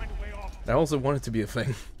thing. I also want it to be a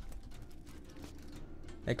thing.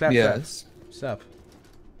 Hey, clap. Yes. What's up?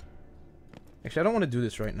 Actually, I don't want to do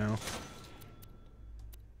this right now.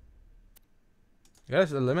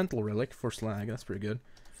 Guys, elemental relic for slag. That's pretty good.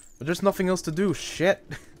 But there's nothing else to do. Shit.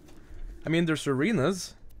 I mean, there's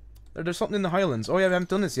arenas. There's something in the Highlands. Oh yeah, we haven't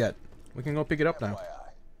done this yet. We can go pick it up now.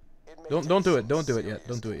 Don't do it. Don't do it yet.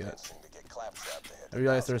 Don't do it yet. I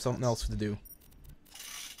realize there's something else to do.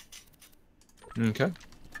 Okay.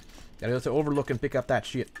 Gotta go to Overlook and pick up that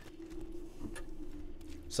shit.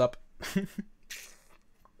 Sup?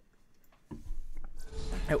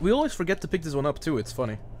 We always forget to pick this one up too. It's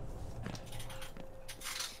funny.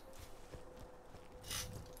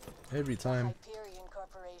 Every time. Hyperion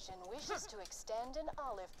Corporation wishes to extend an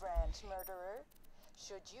olive branch, murderer.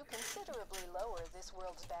 Should you considerably lower this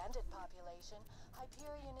world's bandit population,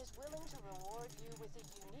 Hyperion is willing to reward you with a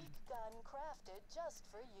unique gun crafted just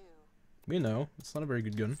for you. We know. It's not a very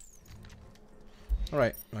good gun.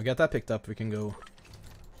 Alright, I got that picked up. We can go.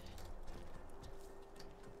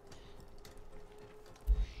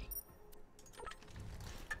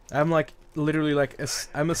 I'm like, literally like,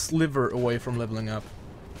 I'm a sliver away from leveling up.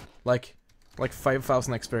 Like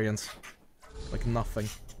 5,000 experience. Like nothing.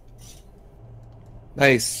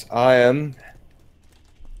 Nice. I am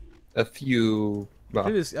a few, well,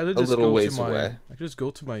 I did a just little go ways to my, away. I could just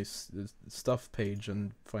go to my stuff page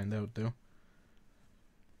and find out, though.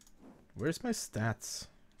 Where's my stats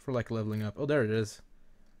for like leveling up? Oh, there it is.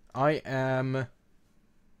 I am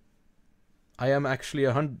actually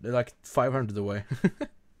 500 away.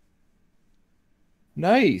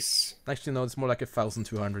 Nice. Actually, no, it's more like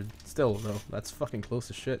 1,200. Still, though, that's fucking close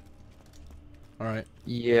as shit. All right.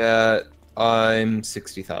 Yeah, I'm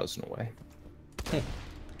 60,000 away.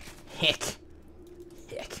 Heck.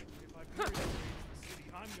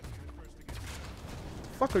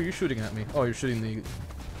 Fuck are you shooting at me? Oh, you're shooting the...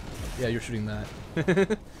 Yeah, you're shooting that.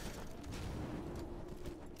 FYI,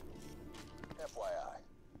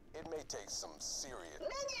 it may take some serious...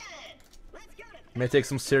 May take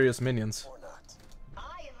some serious minions. or not.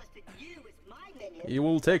 You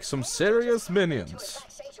will take some serious minions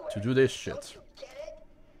to do this shit.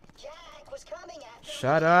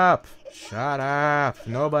 Shut up! Shut up!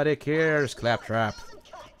 Nobody cares, Claptrap.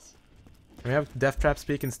 Can we have Death Trap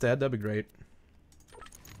speak instead? That'd be great.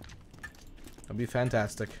 That'd be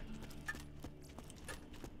fantastic.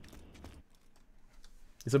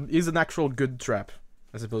 He's an actual good trap,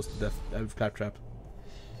 as opposed to Claptrap.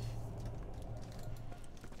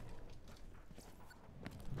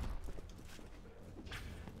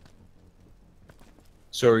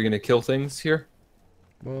 So are we gonna kill things here?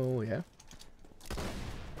 Well, yeah.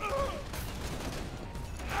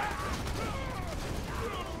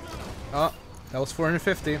 Oh, that was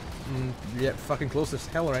 450. Yeah, fucking close as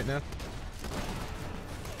hell right now.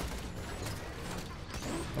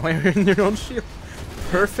 Oh, you're in your own shield.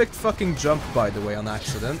 Perfect fucking jump, by the way, on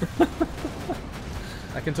accident.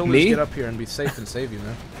 I can totally just get up here and be safe and save you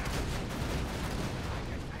now.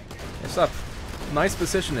 What's up? Nice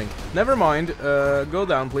positioning. Never mind. Go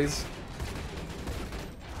down, please.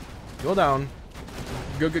 Go down.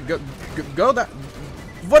 Go down.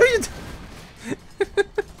 What are you?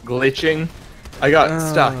 Glitching. I got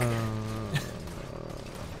stuck.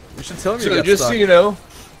 You should tell me. So you got just stuck. so you know,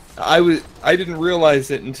 I didn't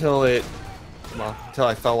realize it until until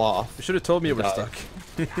I fell off. You should have told me you were stuck.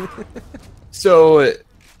 So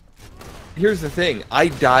here's the thing. I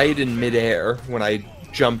died in midair when I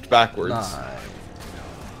jumped backwards. Nice.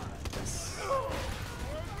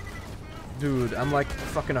 Dude, I'm like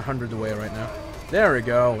fucking 100 away right now. There we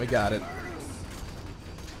go, we got it.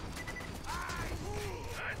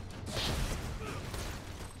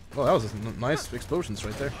 Oh, that was nice explosions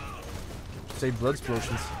right there. Save blood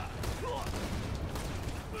explosions.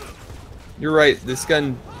 You're right, this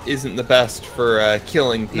gun isn't the best for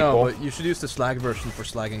killing people. No, but you should use the slag version for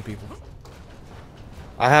slagging people.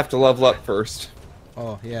 I have to level up first.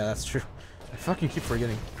 Oh, yeah, that's true. I fucking keep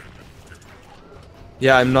forgetting.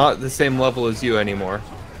 Yeah, I'm not the same level as you anymore.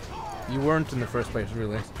 You weren't in the first place,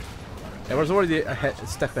 really. I was already a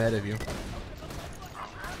step ahead of you.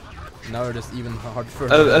 Now we're just even hard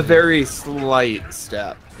further. A very slight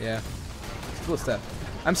step. Yeah. Still a step.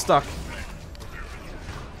 I'm stuck.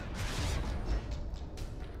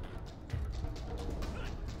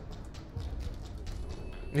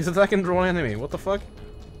 He's attacking the wrong enemy. What the fuck?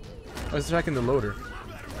 Oh, he's attacking the loader.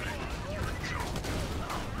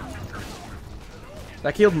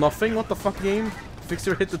 That killed nothing? What the fuck, game? Fix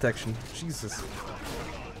your hit detection. Jesus.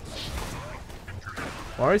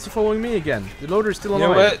 Why is he following me again? The loader is still alive. You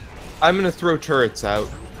know what? I'm gonna throw turrets out.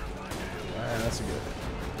 That's a good.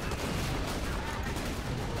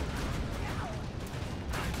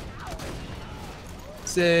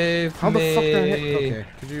 Save How me. the fuck did I hit? Okay,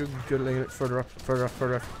 could you go a little bit further up, further up,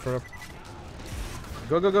 further up, further up?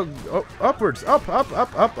 Go, go, go! Oh, upwards! Up, up,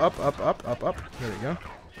 up, up, up, up, up, up, up. There we go.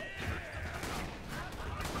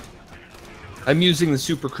 I'm using the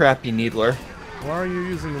super crappy needler. Why are you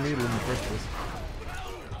using the needle in the first place?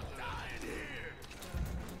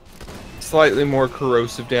 Slightly more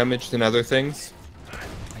corrosive damage than other things.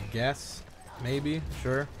 I guess. Maybe.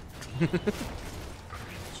 Sure.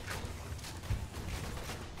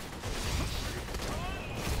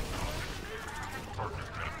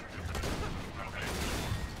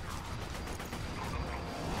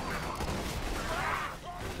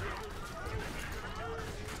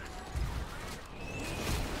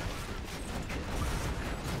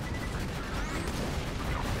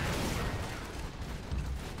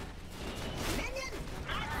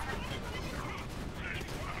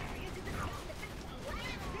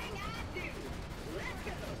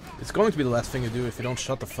 It's going to be the last thing you do if you don't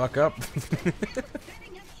shut the fuck up.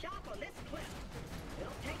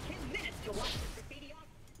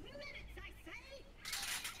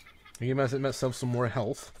 Give myself some more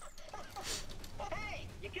health. Hey,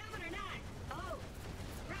 you coming or not? Oh,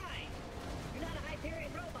 right. You're not a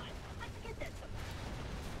Hyperion robot. I forget that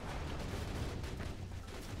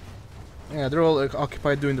sometimes. Yeah, they're all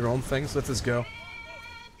occupied doing their own things. Let us go.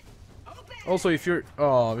 Also, if you're...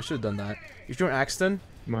 Oh, we should have done that. If you're Axton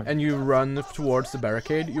and you run towards the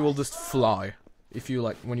barricade, you will just fly. If you,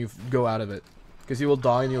 like, when you go out of it. Because you will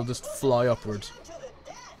die and you'll just fly upwards.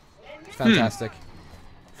 Fantastic.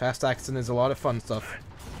 Fast Axton is a lot of fun stuff.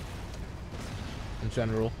 In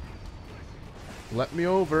general. Let me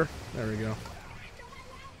over. There we go.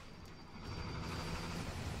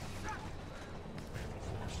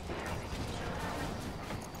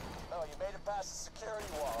 Oh, you made it past the security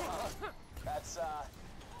wall, huh? That's,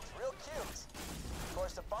 it's real cute. Of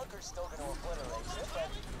course, the bunker's still gonna obliterate you, but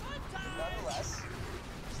nonetheless.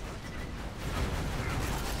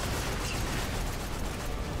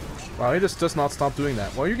 Wow, he just does not stop doing that.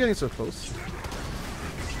 Why are you getting so close?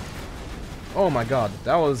 Oh my god,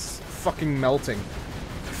 that was fucking melting.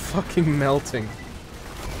 Fucking melting.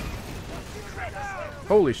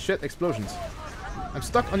 Holy shit, explosions. I'm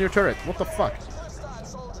stuck on your turret. What the fuck?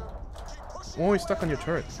 Why are you stuck on your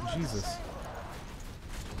turret? Jesus.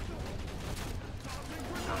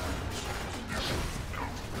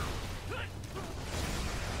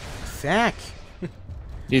 Fuck.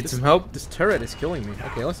 Need some help? This turret is killing me.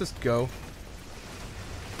 Okay, let's just go.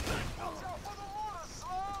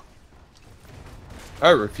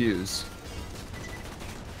 I refuse.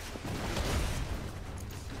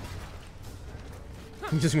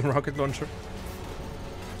 Using a rocket launcher.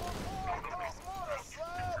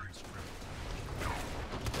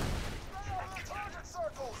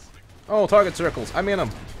 Oh, target circles. I'm in them.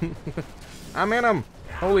 I'm in them.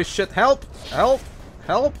 Holy shit. Help! Help!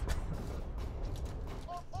 Help!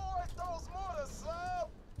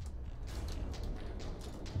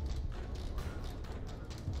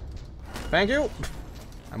 Thank you!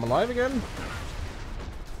 I'm alive again.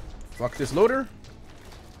 Fuck this loader.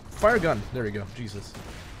 Fire gun. There we go. Jesus.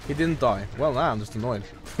 He didn't die. Well, now I'm just annoyed.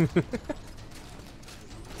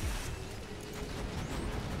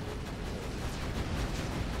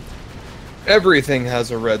 Everything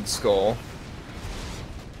has a red skull.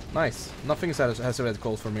 Nice. Nothing has a red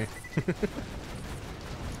skull for me.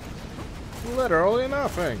 Literally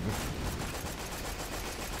nothing.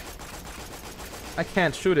 I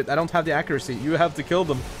can't shoot it. I don't have the accuracy. You have to kill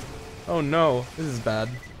them. Oh no. This is bad.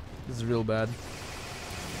 This is real bad.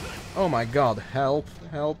 Oh my god, help,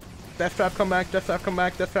 help. Death trap, come back, death trap, come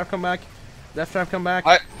back, death trap, come back. Death trap, come back.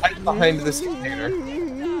 I'm behind this container.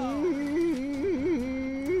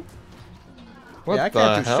 What yeah, I the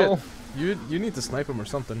can't do hell? shit. You need to snipe him or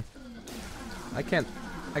something. I can't.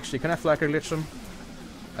 Actually, can I flacker glitch him?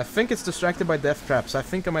 I think it's distracted by death traps. I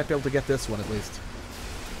think I might be able to get this one at least.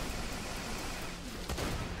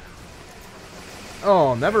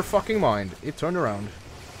 Oh, never fucking mind. It turned around.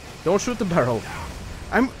 Don't shoot the barrel.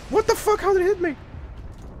 What the fuck? How did it hit me?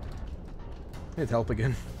 I need help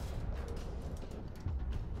again.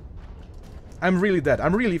 I'm really dead.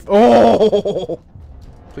 I'm really. Oh!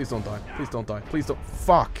 Please don't die. Please don't die. Please don't.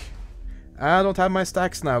 Fuck. I don't have my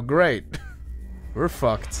stacks now. Great. We're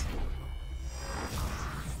fucked.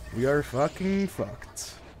 We are fucking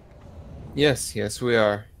fucked. Yes, yes, we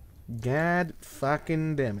are. God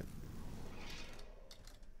fucking damn it.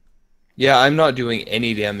 Yeah, I'm not doing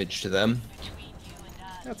any damage to them.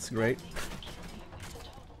 That's great.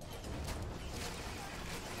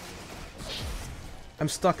 I'm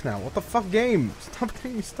stuck now. What the fuck, game? Stop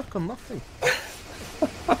getting me stuck on nothing.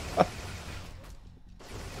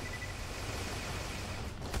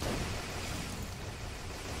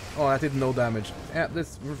 Oh, I did no damage. Yeah,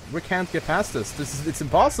 we can't get past this. It's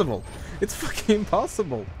impossible. It's fucking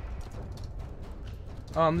impossible.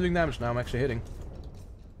 Oh, I'm doing damage now. I'm actually hitting.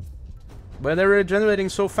 But they're regenerating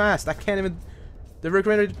so fast. I can't even. They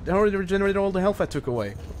already regenerated all the health I took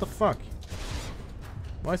away. What the fuck?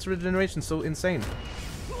 Why is the regeneration so insane?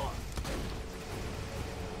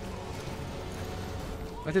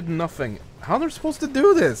 I did nothing. How are they supposed to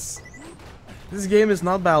do this? This game is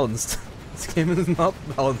not balanced. This game is not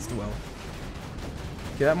balanced well.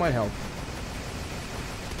 Okay, that might help.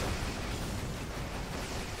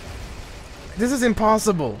 This is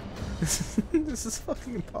impossible. This is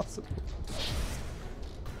fucking impossible.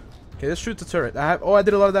 Okay, let's shoot the turret. Oh, I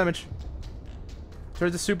did a lot of damage.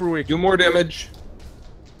 Turret is super weak. Do more damage.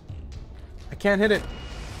 I can't hit it.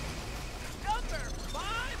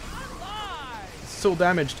 It's so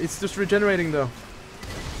damaged. It's just regenerating though.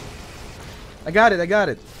 I got it, I got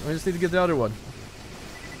it. I just need to get the other one.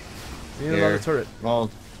 I need another turret.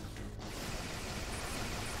 Well,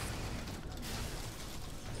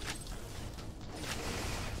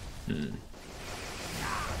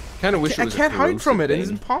 kind of wish it was I can't hide from it. thing.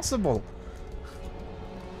 It's impossible.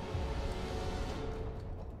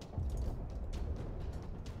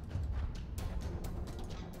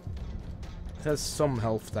 It has some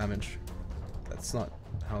health damage. That's not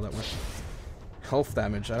how that works. Health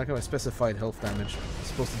damage. I like how I specified health damage. It's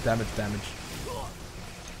supposed to damage.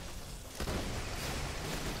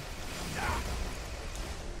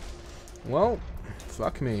 Well,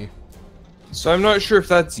 fuck me. So I'm not sure if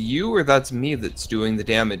that's you or that's me that's doing the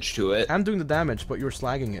damage to it. I'm doing the damage, but you're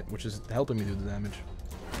slagging it, which is helping me do the damage.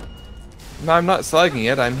 No, I'm not slugging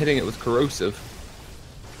it. I'm hitting it with corrosive.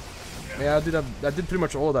 Yeah, I did pretty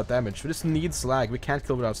much all of that damage. We just need slag. We can't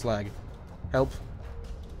kill without slag. Help.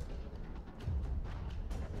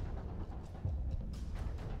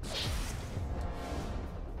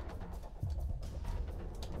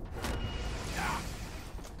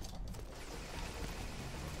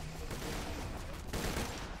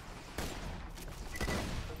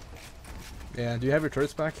 Yeah, do you have your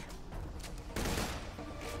turrets back?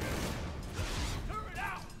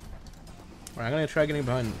 Alright, I'm gonna try getting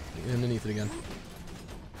behind underneath it again.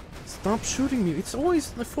 Stop shooting me! It's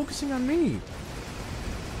always focusing on me!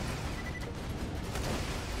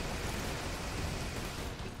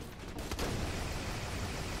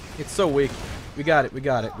 It's so weak. We got it, we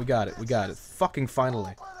got it, we got it, we got it. Fucking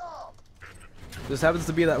finally. This happens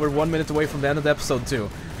to be that we're 1 minute away from the end of the episode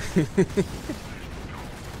too.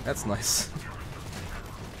 That's nice.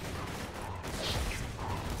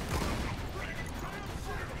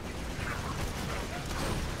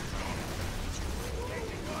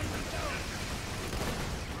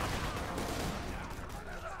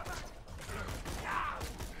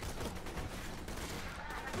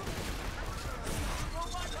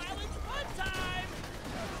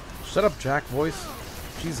 Shut up, Jack voice.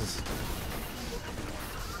 Jesus.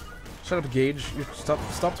 Shut up, Gage. You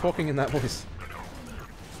stop talking in that voice.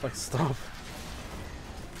 Like, stop.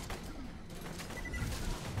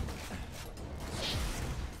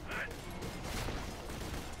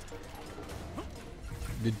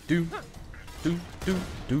 Do.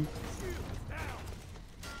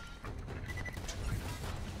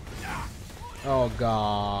 Oh god.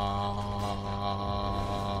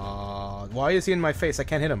 Why is he in my face? I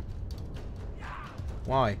can't hit him.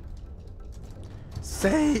 Why?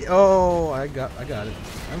 Say, oh, I got it.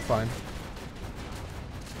 I'm fine.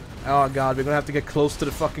 Oh god, we're gonna have to get close to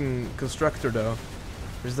the fucking constructor though.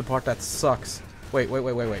 This is the part that sucks. Wait. Oh,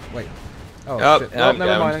 shit. Yep, Never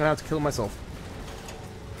mind, I'm gonna have to kill myself.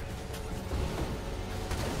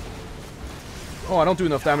 Oh, I don't do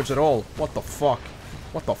enough damage at all. What the fuck?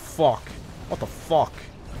 What the fuck? What the fuck?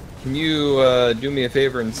 Can you do me a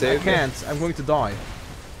favor and save I can't. I'm going to die.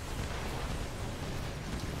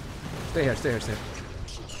 Stay here.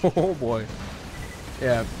 Oh boy.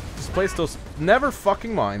 Yeah, this place does never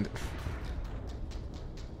fucking mind.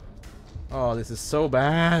 Oh, this is so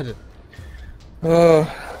bad.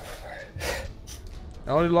 Oh. I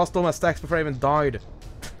only lost all my stacks before I even died.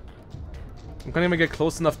 I can't even get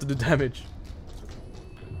close enough to do damage.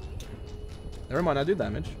 Never mind, I do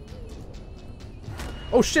damage.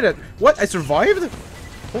 Oh shit, what? I survived?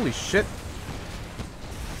 Holy shit.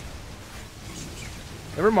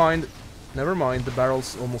 Never mind, the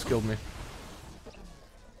barrels almost killed me.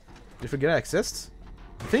 Did you forget I exist?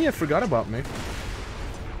 I think you forgot about me.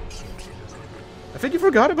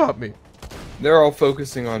 They're all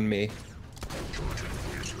focusing on me.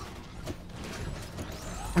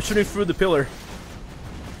 I'm shooting through the pillar.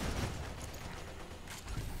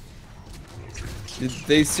 Did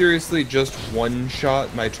they seriously just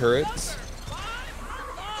one-shot my turrets?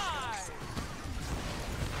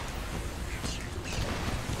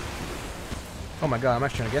 Oh my god, I'm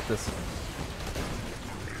actually gonna get this.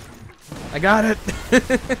 I got it!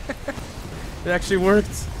 It actually worked.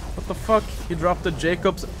 What the fuck? He dropped the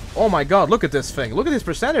Jacobs. Oh my god, look at this thing. Look at this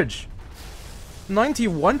percentage.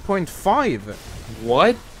 91.5.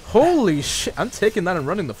 What? Holy shit. I'm taking that and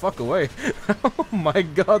running the fuck away. Oh my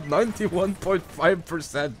god,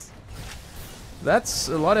 91.5%. That's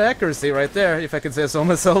a lot of accuracy right there, if I can say so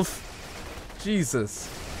myself. Jesus.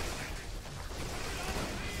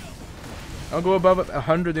 I'll go above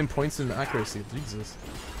 100 in points in accuracy. Jesus.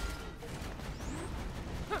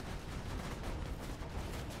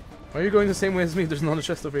 Why are you going the same way as me? There's not a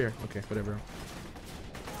chest over here. Okay, whatever.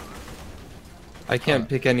 I can't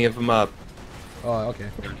pick any of them up. Oh, okay.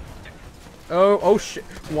 Oh shit.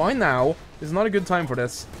 Why now? This is not a good time for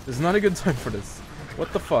this.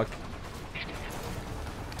 What the fuck?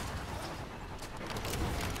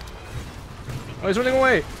 Oh, he's running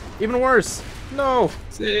away! Even worse! No!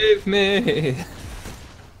 Save me!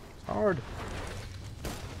 Hard.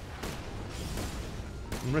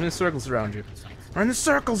 I'm running circles around you.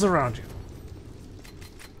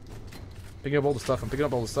 Picking up all the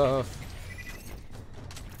stuff.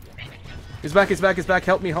 He's back.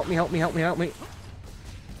 Help me.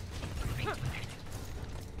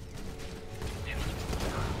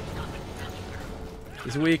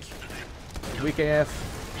 He's weak. Weak AF.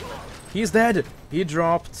 He's dead. He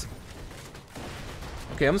dropped.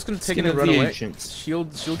 Okay, I'm just gonna take it and run away.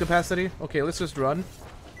 Shield capacity. Okay, let's just run.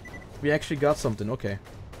 We actually got something. Okay.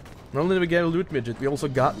 Not only did we get a loot midget, we also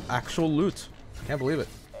got actual loot. I can't believe it.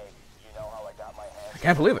 I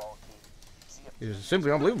can't believe it. It's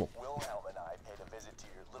simply unbelievable.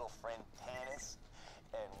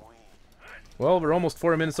 Well, we're almost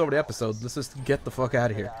 4 minutes over the episode. Let's just get the fuck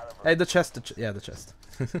out of here. Hey, the chest. Yeah, the chest.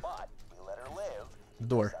 The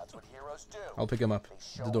door. I'll pick him up.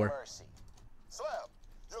 The door. Slab,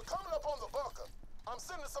 you're coming up on the bunker. I'm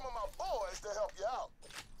sending some of my boys to help you out.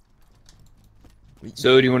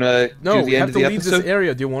 So, do you want to do the end of the episode? No, we have to leave this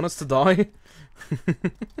area. Do you want us to die?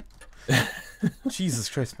 Jesus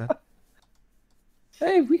Christ, man.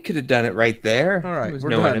 Hey, we could have done it right there. All right, There's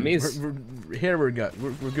we're no done. enemies. We're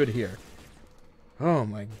good. We're good here. Oh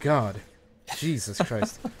my god. Jesus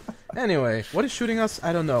Christ. Anyway, what is shooting us?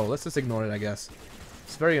 I don't know. Let's just ignore it, I guess.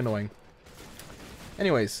 It's very annoying.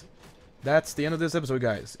 Anyways, that's the end of this episode,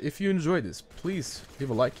 guys. If you enjoyed this, please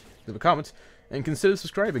leave a like, leave a comment, and consider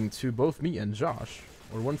subscribing to both me and Josh,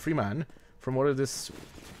 or one FreeMan, from what is,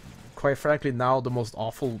 quite frankly, now the most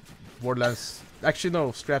awful Borderlands. Actually,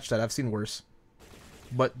 no, scratch that. I've seen worse.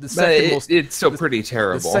 But the second most. It's so pretty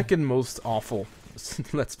terrible. The second most awful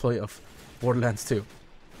Let's Play of Borderlands 2.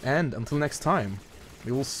 And until next time,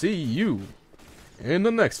 we will see you in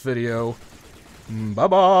the next video.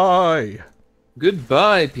 Bye-bye!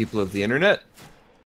 Goodbye, people of the internet.